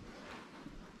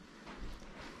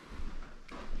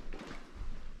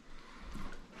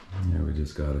 Here we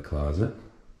just got a closet.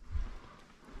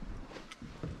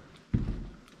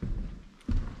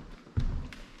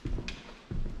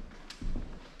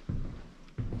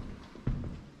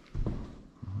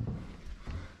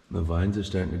 The vines are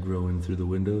starting to grow in through the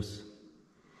windows,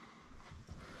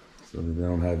 so that they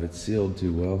don't have it sealed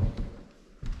too well.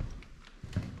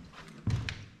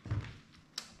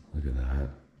 Look at that.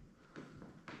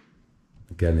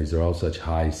 Again, these are all such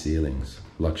high ceilings,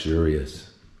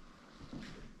 luxurious.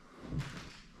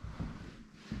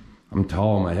 I'm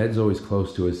tall, my head's always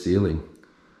close to a ceiling.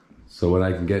 So when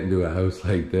I can get into a house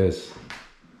like this,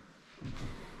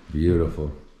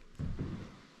 beautiful.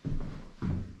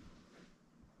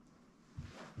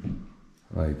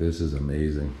 Like, this is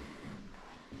amazing.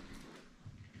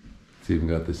 It's even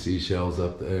got the seashells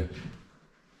up there.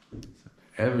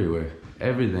 Everywhere,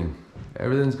 everything.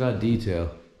 Everything's got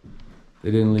detail.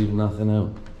 They didn't leave nothing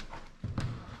out.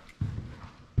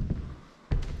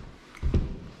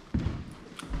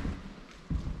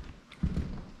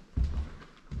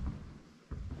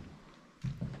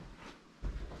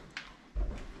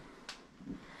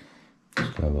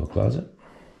 Just got a little closet.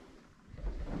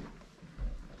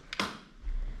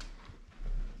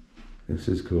 This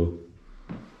is cool.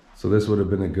 So this would have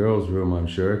been a girl's room, I'm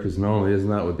sure, because normally isn't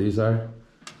that what these are?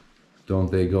 Don't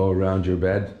they go around your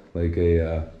bed like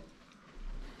a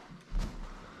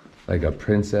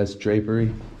princess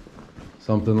drapery?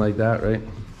 Something like that, right?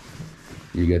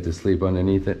 You get to sleep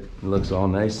underneath it. It looks all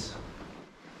nice.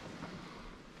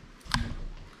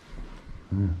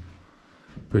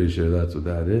 Pretty sure that's what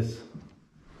that is.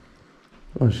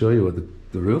 I want to show you what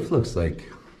the roof looks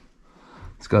like.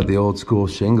 It's got the old school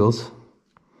shingles.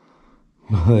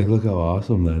 Like, look how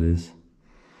awesome that is.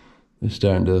 They're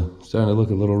starting to look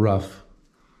a little rough.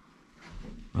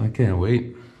 I can't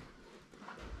wait.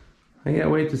 I can't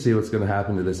wait to see what's going to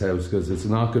happen to this house, because it's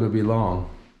not going to be long.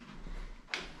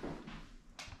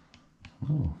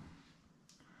 Oh.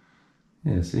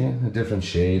 Yeah, see? A different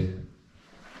shade.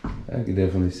 I can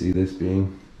definitely see this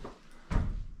being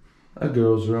a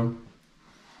girl's room.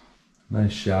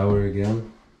 Nice shower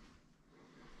again.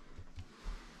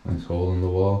 Nice hole in the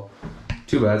wall.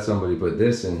 Too bad somebody put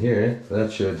this in here.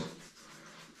 That should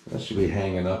be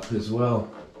hanging up as well.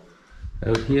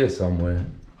 Out here somewhere.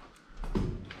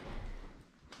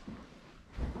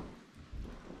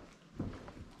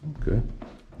 Okay.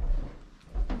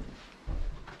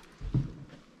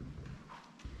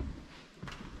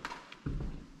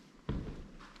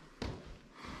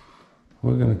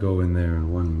 We're gonna go in there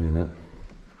in 1 minute.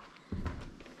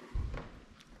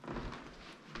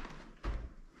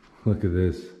 Look at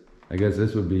this. I guess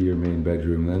this would be your main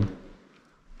bedroom then.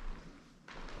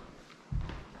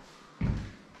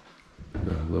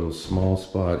 Got a little small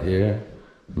spot here.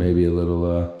 Maybe a little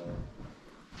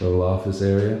office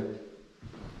area.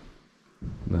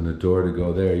 And then a door to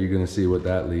go there. You're gonna see what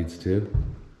that leads to.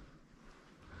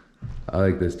 I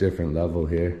like this different level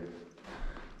here.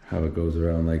 How it goes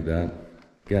around like that.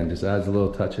 Again, just adds a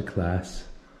little touch of class.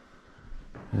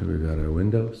 Here we got our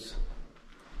windows.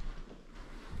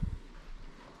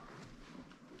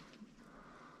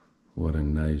 What a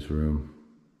nice room.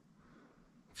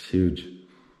 It's huge.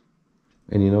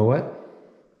 And you know what?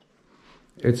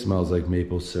 It smells like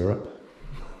maple syrup.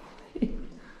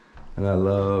 And I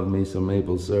love me some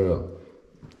maple syrup.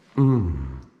 Okay,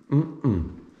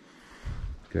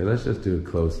 let's just do a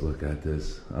close look at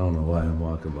this. I don't know why I'm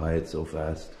walking by it so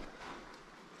fast.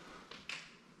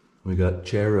 We got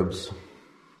cherubs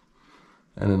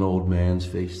and an old man's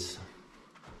face.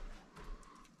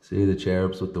 See the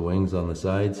cherubs with the wings on the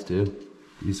sides too?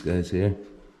 These guys here.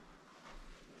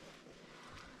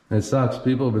 And it sucks,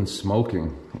 people have been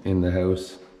smoking in the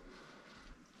house.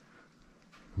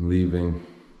 Leaving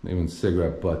even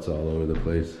cigarette butts all over the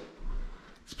place.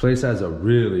 This place has a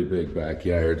really big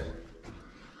backyard.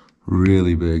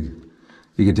 Really big.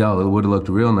 You can tell it would have looked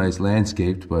real nice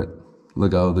landscaped, but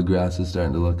look how the grass is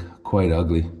starting to look quite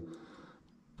ugly.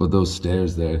 But those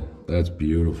stairs there, that's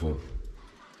beautiful.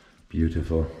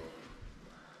 Beautiful.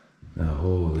 Now,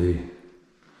 holy.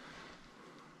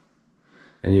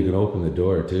 And you can open the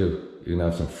door too. You can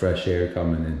have some fresh air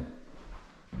coming in.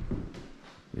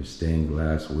 Your stained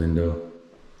glass window.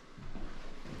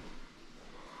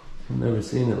 I've never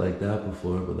seen it like that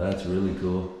before, but that's really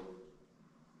cool.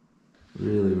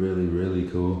 Really, really, really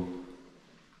cool.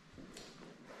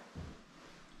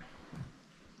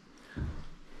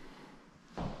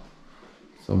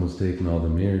 Someone's taken all the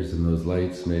mirrors and those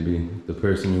lights. Maybe the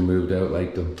person who moved out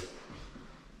liked them.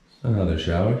 Another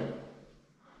shower.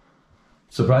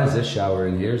 Surprised this shower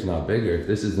in here is not bigger. If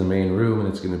this is the main room and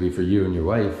it's going to be for you and your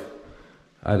wife,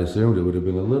 I'd assumed it would have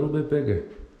been a little bit bigger.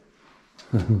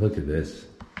 Look at this.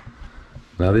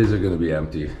 Now these are going to be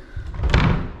empty.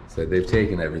 So they've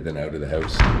taken everything out of the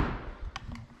house.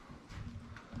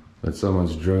 But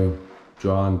someone's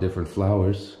drawn different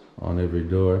flowers on every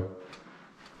door.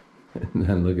 And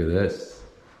then look at this.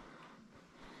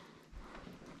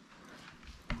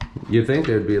 You'd think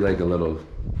there'd be like maybe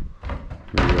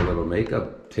a little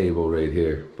makeup table right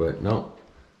here, but no.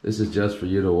 This is just for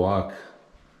you to walk.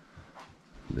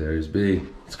 There's B.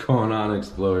 What's going on,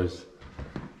 explorers?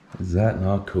 Is that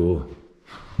not cool?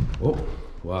 Oh,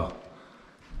 wow.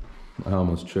 I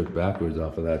almost tripped backwards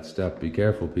off of that step. Be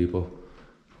careful, people.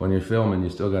 When you're filming, you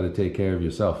still got to take care of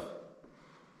yourself.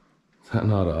 Is that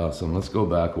not awesome? Let's go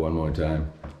back one more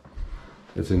time.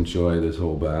 Let's enjoy this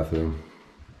whole bathroom.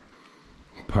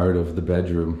 Part of the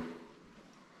bedroom.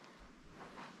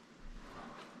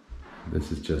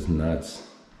 This is just nuts.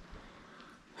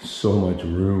 So much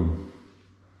room.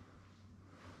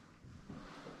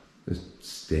 This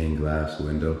stained glass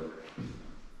window.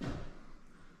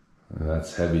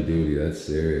 That's heavy duty, that's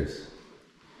serious.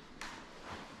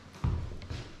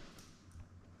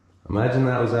 Imagine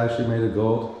that was actually made of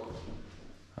gold.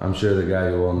 I'm sure the guy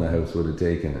who owned the house would have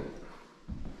taken it.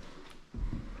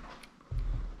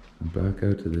 And back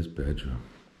out to this bedroom.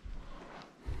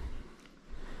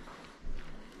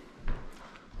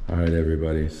 Alright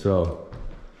everybody, so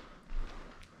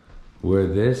where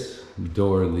this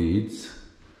door leads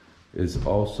is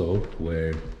also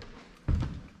where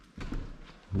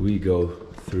we go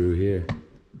through here.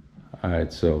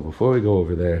 Alright, so before we go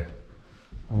over there,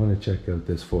 I want to check out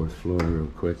this 4th floor real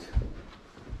quick.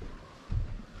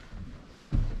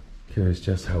 Curious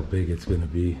just how big it's going to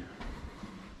be.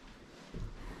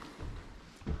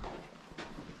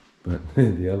 But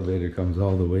the elevator comes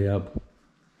all the way up.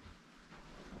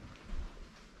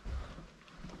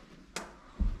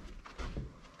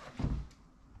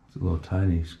 It's a little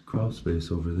tiny crawl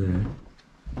space over there.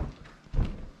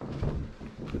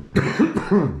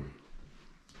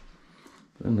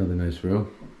 Another nice room.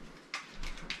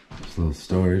 Just a little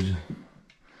storage.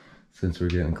 Since we're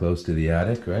getting close to the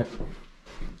attic, right?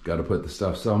 Got to put the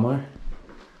stuff somewhere.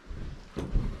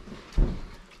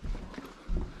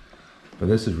 But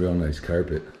this is real nice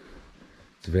carpet.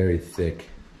 It's very thick.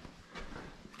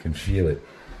 You can feel it.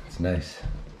 It's nice.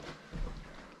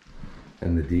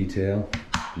 And the detail,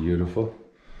 beautiful.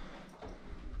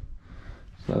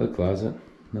 It's another closet.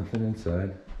 Nothing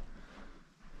inside.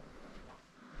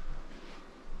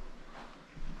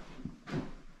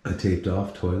 A taped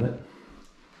off toilet.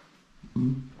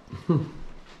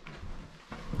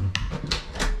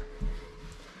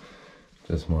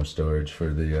 Just more storage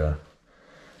for the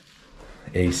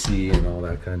AC and all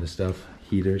that kind of stuff.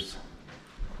 Heaters.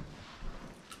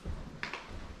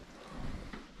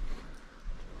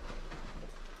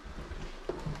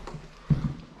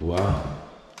 Wow.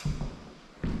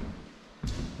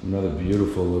 Another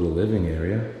beautiful little living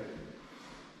area.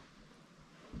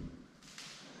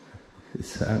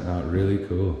 Is that not really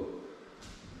cool?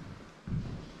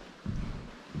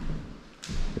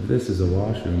 If this is a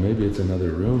washroom, maybe it's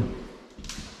another room.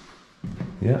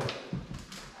 Yeah.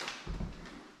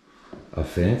 A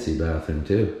fancy bathroom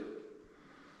too.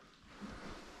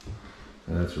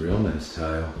 That's real nice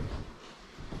tile.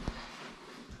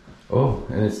 Oh,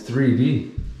 and it's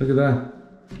 3D. Look at that.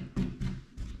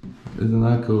 Isn't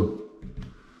that cool?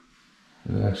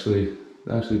 It actually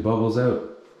bubbles out.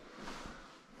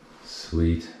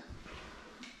 Sweet.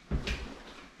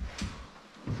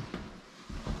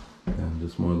 And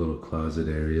just more little closet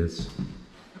areas.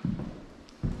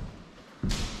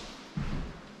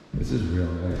 This is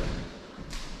real nice.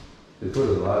 They put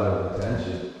a lot of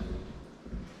attention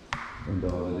into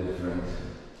all the different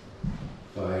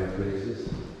fireplaces,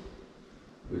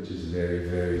 which is very,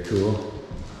 very cool.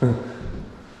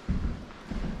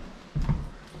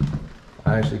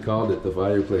 I actually called it the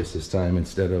fireplace this time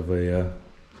instead of a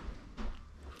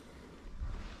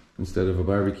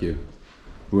barbecue.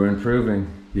 We're improving.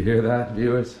 You hear that,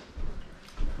 viewers?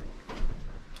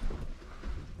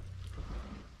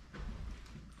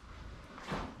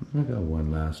 I got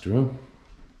one last room.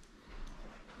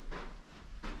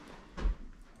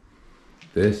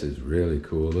 This is really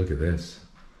cool. Look at this.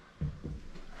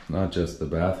 Not just the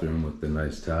bathroom with the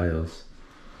nice tiles,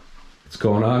 What's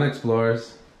going on,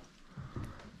 explorers?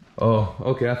 Oh,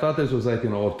 okay, I thought this was like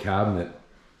an old cabinet,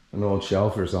 an old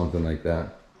shelf or something like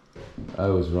that. I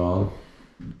was wrong.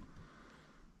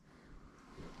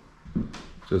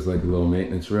 Just like a little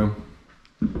maintenance room.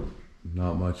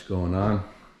 Not much going on.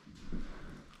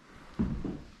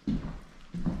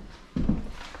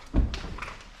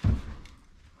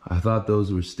 I thought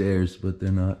those were stairs, but they're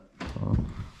not. Oh,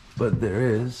 but there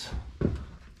is.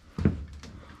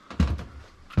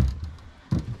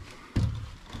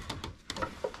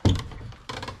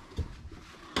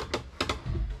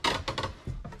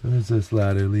 There's this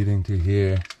ladder leading to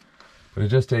here, but it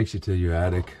just takes you to your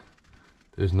attic.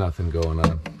 There's nothing going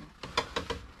on.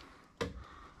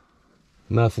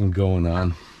 Nothing going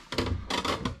on.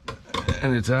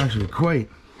 And it's actually quite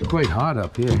hot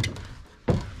up here.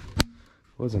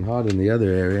 Wasn't hot in the other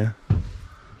area.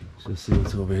 Let's just see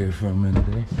what's over here for a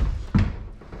minute,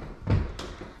 eh?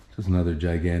 Just another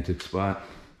gigantic spot.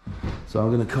 So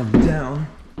I'm gonna come down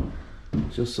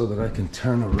just so that I can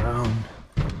turn around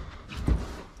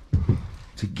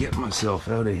to get myself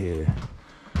out of here.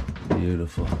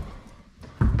 Beautiful.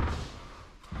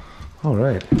 All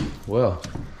right, well,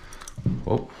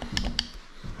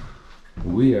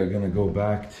 we are gonna go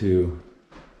back to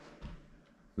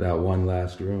that one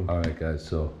last room. All right, guys,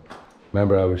 so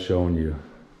remember I was showing you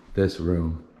this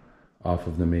room off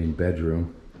of the main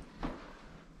bedroom,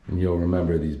 and you'll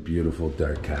remember these beautiful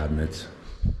dark cabinets,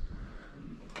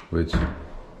 which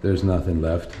there's nothing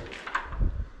left,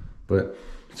 but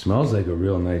it smells like a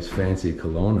real nice fancy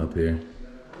cologne up here.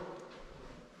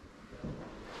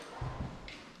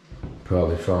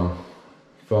 Probably from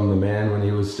the man when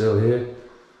he was still here.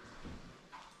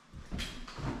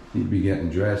 He'd be getting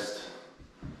dressed,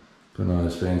 putting on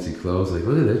his fancy clothes. Like,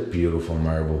 look at this beautiful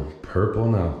marble, purple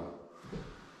now.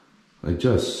 Like,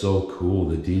 just so cool,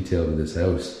 the detail of this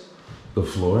house. The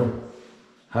floor,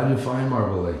 how do you find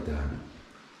marble like that?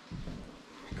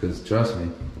 Because trust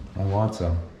me, I want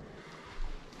some.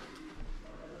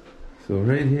 So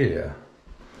right here,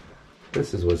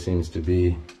 this is what seems to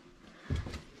be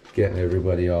getting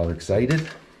everybody all excited.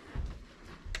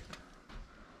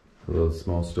 A little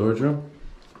small storage room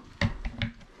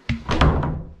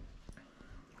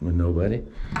with nobody.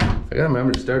 I gotta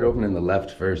remember to start opening the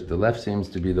left first. The left seems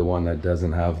to be the one that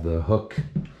doesn't have the hook.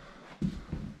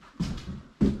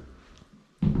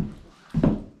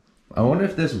 I wonder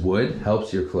if this wood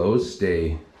helps your clothes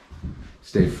stay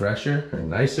fresher or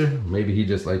nicer. Maybe he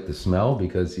just liked the smell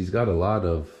because he's got a lot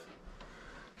of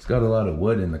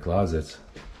wood in the closets.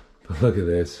 But look at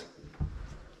this.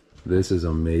 This is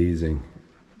amazing.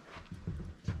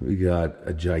 We got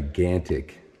a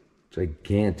gigantic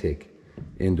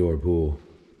indoor pool.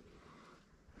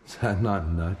 Is that not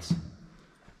nuts?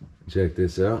 Check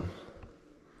this out.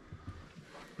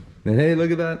 And hey,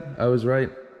 look at that. I was right.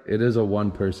 It is a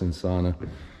one-person sauna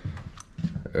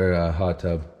or a hot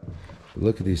tub. But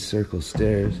look at these circle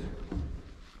stairs.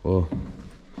 Well,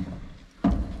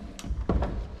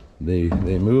 they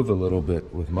move a little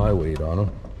bit with my weight on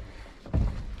them.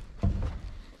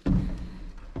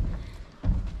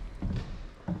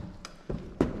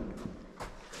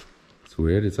 It's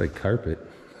weird. It's like carpet.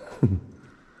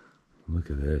 Look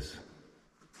at this.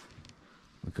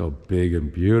 Look how big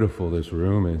and beautiful this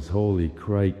room is. Holy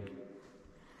crike.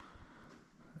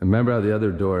 Remember how the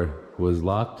other door was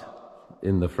locked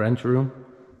in the French room?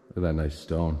 Look at that nice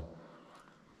stone.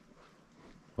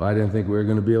 Well, I didn't think we were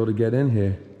going to be able to get in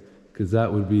here because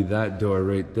that would be that door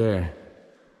right there.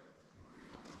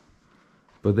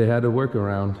 But they had to work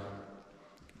around.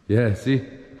 Yeah, see?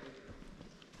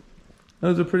 That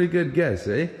was a pretty good guess,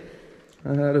 eh? I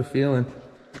had a feeling.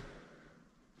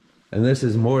 And this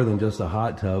is more than just a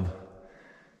hot tub.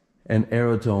 An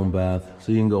aerotone bath.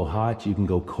 So you can go hot, you can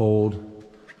go cold.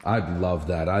 I'd love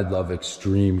that. I'd love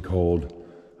extreme cold.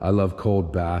 I love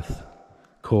cold bath,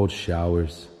 cold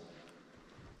showers.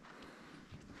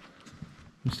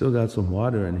 We still got some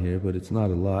water in here, but it's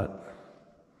not a lot.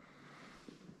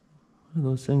 What are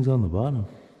those things on the bottom?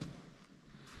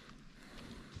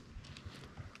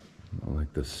 I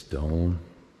like the stone.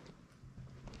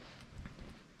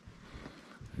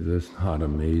 Is this not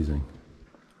amazing?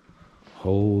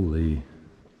 Holy.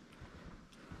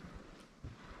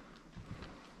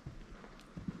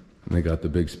 And they got the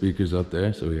big speakers up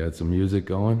there, so we had some music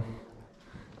going.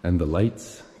 And the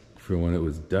lights for when it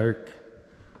was dark.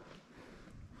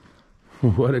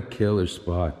 What a killer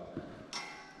spot.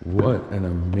 What an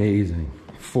amazing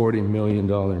 $40 million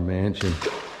mansion.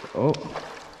 Oh.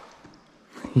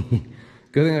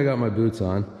 Good thing I got my boots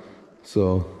on.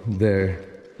 So they're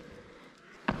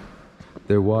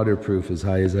waterproof as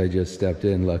high as I just stepped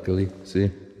in, luckily.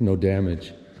 See? No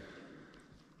damage.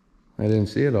 I didn't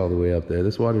see it all the way up there.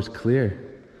 This water's clear.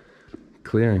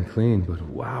 Clear and clean, but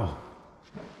wow.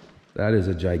 That is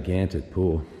a gigantic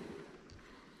pool.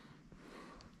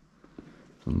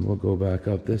 And we'll go back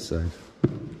up this side.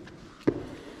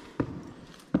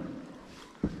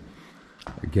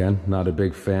 Again, not a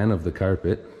big fan of the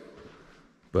carpet,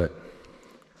 but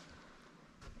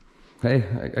hey,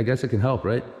 I guess it can help,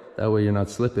 right? That way you're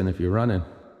not slipping if you're running.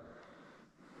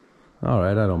 All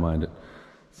right, I don't mind it.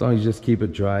 As long as you just keep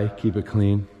it dry, keep it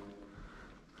clean.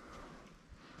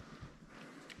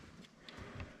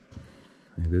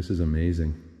 Hey, this is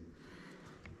amazing.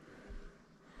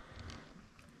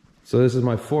 So this is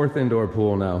my 4th indoor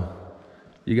pool now.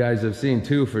 You guys have seen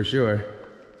 2 for sure.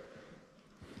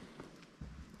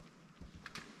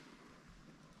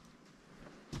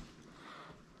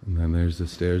 And then there's the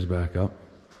stairs back up.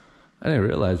 I didn't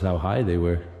realize how high they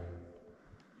were.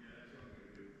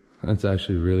 That's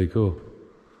actually really cool.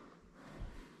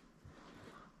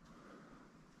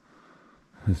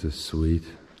 This is sweet.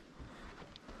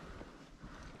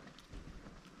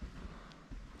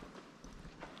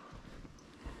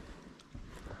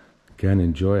 Again,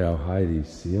 enjoy how high these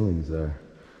ceilings are.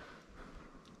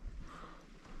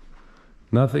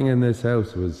 Nothing in this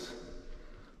house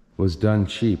was done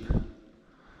cheap.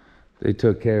 They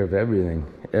took care of everything,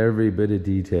 every bit of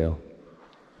detail.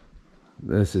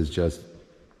 This is just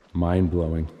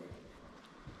mind-blowing.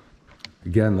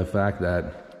 Again, the fact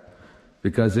that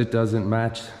because it doesn't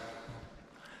match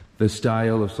the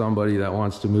style of somebody that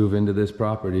wants to move into this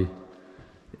property,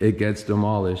 it gets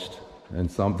demolished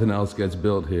and something else gets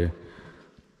built here.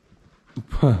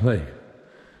 But like,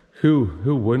 who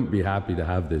wouldn't be happy to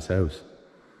have this house?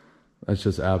 That's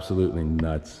just absolutely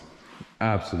nuts.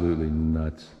 Absolutely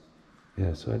nuts.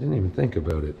 Yeah, so I didn't even think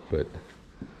about it, but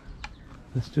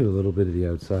let's do a little bit of the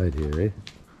outside here, eh?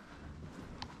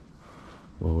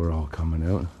 Well, we're all coming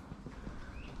out.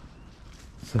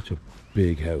 Such a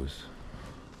big house.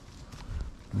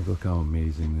 Look how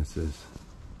amazing this is.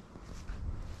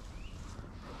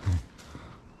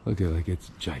 Look at it, like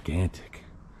it's gigantic.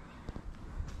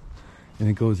 And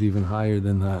it goes even higher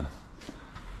than that.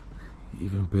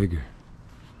 Even bigger.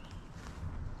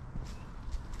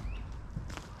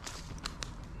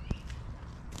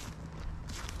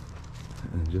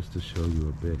 And just to show you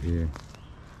a bit here.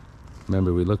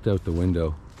 Remember, we looked out the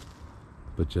window,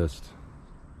 but just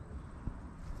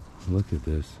look at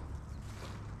this.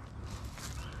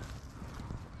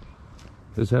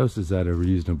 This house is at a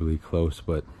reasonably close,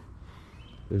 but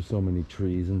there's so many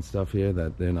trees and stuff here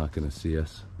that they're not going to see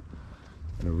us.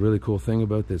 And a really cool thing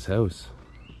about this house,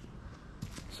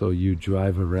 so you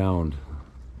drive around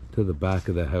to the back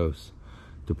of the house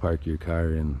to park your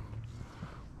car in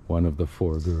one of the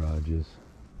 4 garages.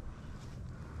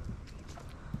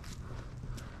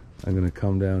 I'm gonna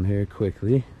come down here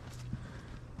quickly.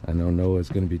 I know Noah's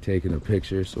gonna be taking a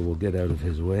picture, so we'll get out of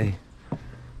his way.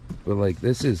 But like,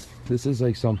 this is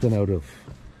like something out of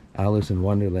Alice in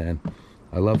Wonderland.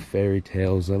 I love fairy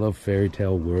tales. I love fairy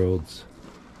tale worlds.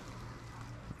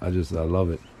 I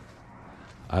love it.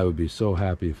 I would be so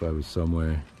happy if I was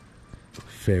somewhere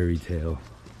fairy tale.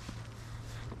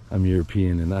 I'm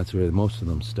European, and that's where most of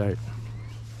them start.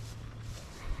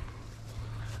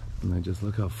 And I just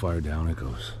look how far down it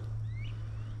goes.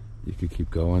 You could keep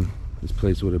going. This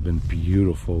place would have been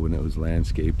beautiful when it was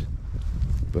landscaped,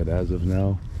 but as of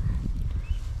now,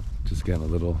 just getting a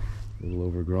little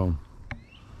overgrown,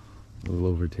 a little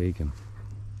overtaken.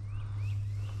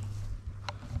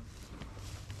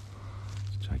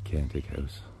 It's a gigantic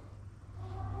house.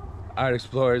 Alright,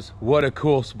 explorers, what a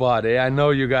cool spot, eh? I know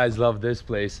you guys love this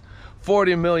place.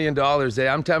 $40 million, eh?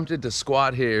 I'm tempted to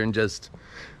squat here and just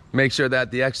make sure that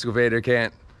the excavator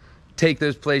can't take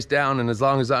this place down, and as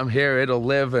long as I'm here, it'll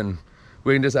live and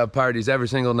we can just have parties every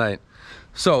single night.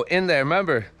 So in there,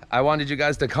 remember, I wanted you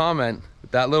guys to comment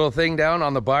that little thing down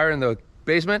on the bar in the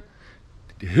basement.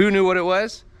 Who knew what it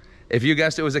was? If you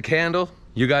guessed it was a candle,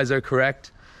 you guys are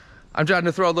correct. I'm trying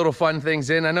to throw little fun things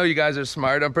in. I know you guys are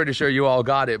smart. I'm pretty sure you all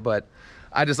got it, but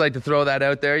I just like to throw that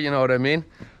out there, you know what I mean?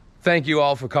 Thank you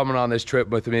all for coming on this trip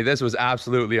with me. This was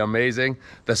absolutely amazing.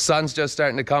 The sun's just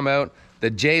starting to come out.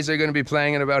 The Jays are gonna be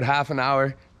playing in about half an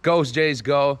hour. Go Jays,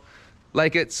 go.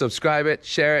 Like it, subscribe it,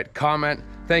 share it, comment.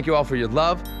 Thank you all for your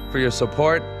love, for your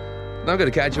support. And I'm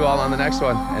gonna catch you all on the next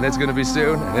one, and it's gonna be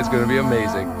soon, and it's gonna be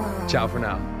amazing. Ciao for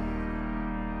now.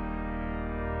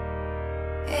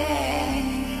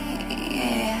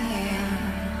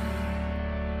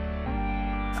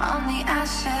 From the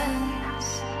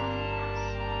ashes,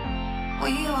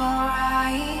 we will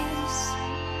rise.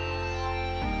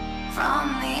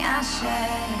 From the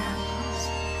ashes,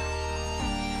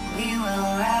 we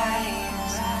will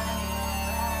rise.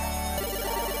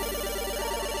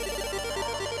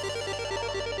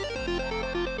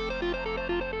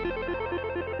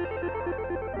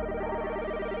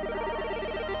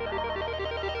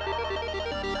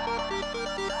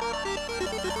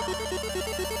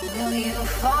 Will you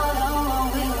follow or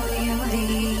will you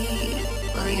lead?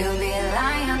 Will you be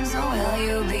lions or will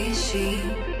you be sheep?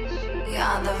 We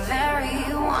are the very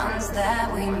ones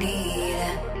that we need.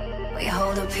 We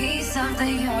hold a piece of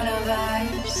the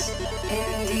universe,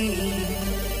 indeed.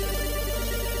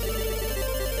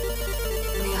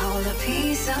 We hold a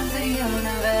piece of the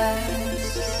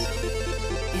universe,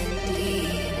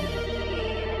 indeed.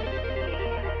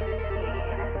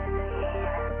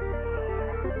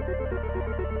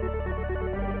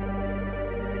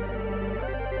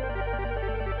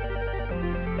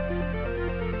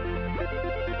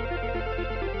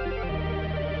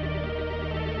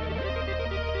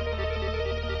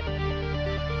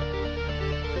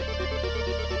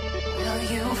 Will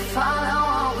you follow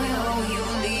or will you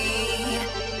lead?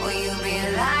 Will you be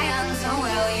lions or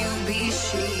will you be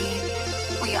sheep?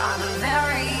 We are the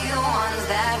very ones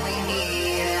that we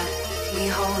need. We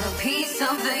hold a piece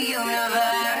of the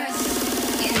universe,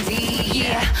 indeed.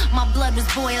 Yeah, my blood was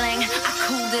boiling, I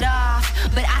cooled it off,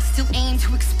 but I still aim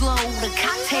to explode a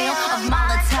cocktail of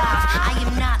Molotov. I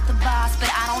am not the boss, but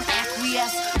I don't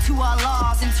acquiesce to our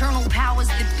laws. Internal powers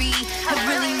that be have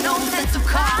really no sense of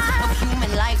cause. Of human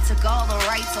life took all the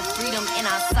rights of freedom in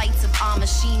our sights of our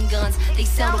machine guns. They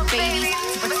sell to babies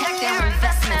to protect their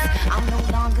investments. I'll no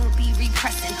longer be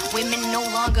repressing, women no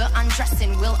longer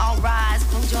undressing. We'll all rise,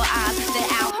 close your eyes. The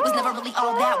owl was never really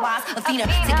all that wise. Athena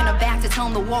taking her back to tell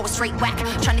him the war was straight whack.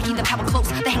 Trying to keep the power close,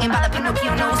 they're hanging by the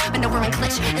Pinocchio nose. Bend over and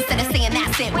clinch instead of saying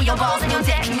that's it. With your balls and your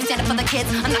deck, can you stand up for the kids?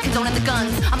 I'm not condoning the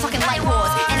guns, I'm talking light wars.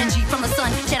 Energy from the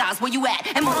sun, Jedi's where you at?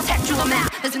 Immortal tech, drew a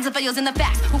map. There's been some failures in the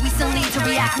facts, but we still need to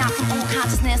react. Not from old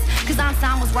consciousness, cause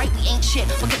Einstein was right, we ain't shit.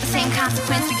 We'll get the same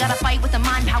consequence, we gotta fight with the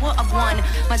mind power of one.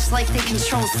 Much like they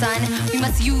control, son. We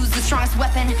must use the strongest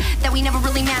weapon that we never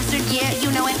really mastered. Yeah, you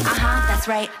know it, that's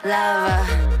right, love.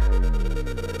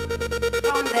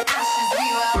 From the ashes we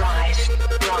will rise,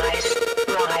 rise,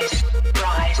 rise,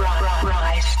 rise,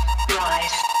 rise,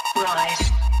 rise, rise,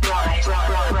 rise,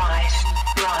 rise, rise,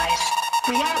 rise.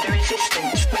 We are the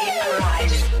resistance, we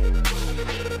arise.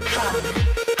 From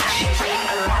ashes we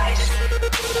arise.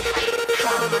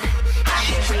 From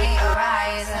ashes we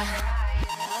arise.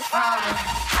 From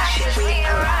ashes we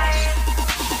arise.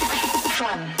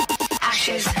 From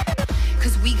ashes.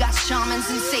 Cause we got shamans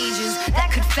and sages that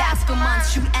could fast for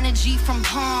months. Shoot energy from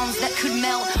palms that could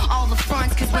melt all the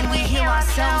fronts. Cause when we heal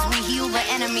ourselves, we heal the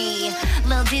enemy.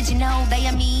 Little did you know they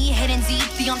are me, hidden deep.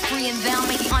 The unfree in them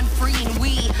may be unfree and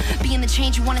we. Being the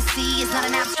change you wanna see is not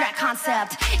an abstract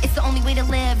concept. It's the only way to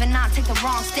live and not take the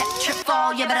wrong step. Trip,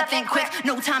 fall, you better think quick,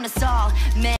 no time to stall.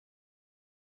 Man.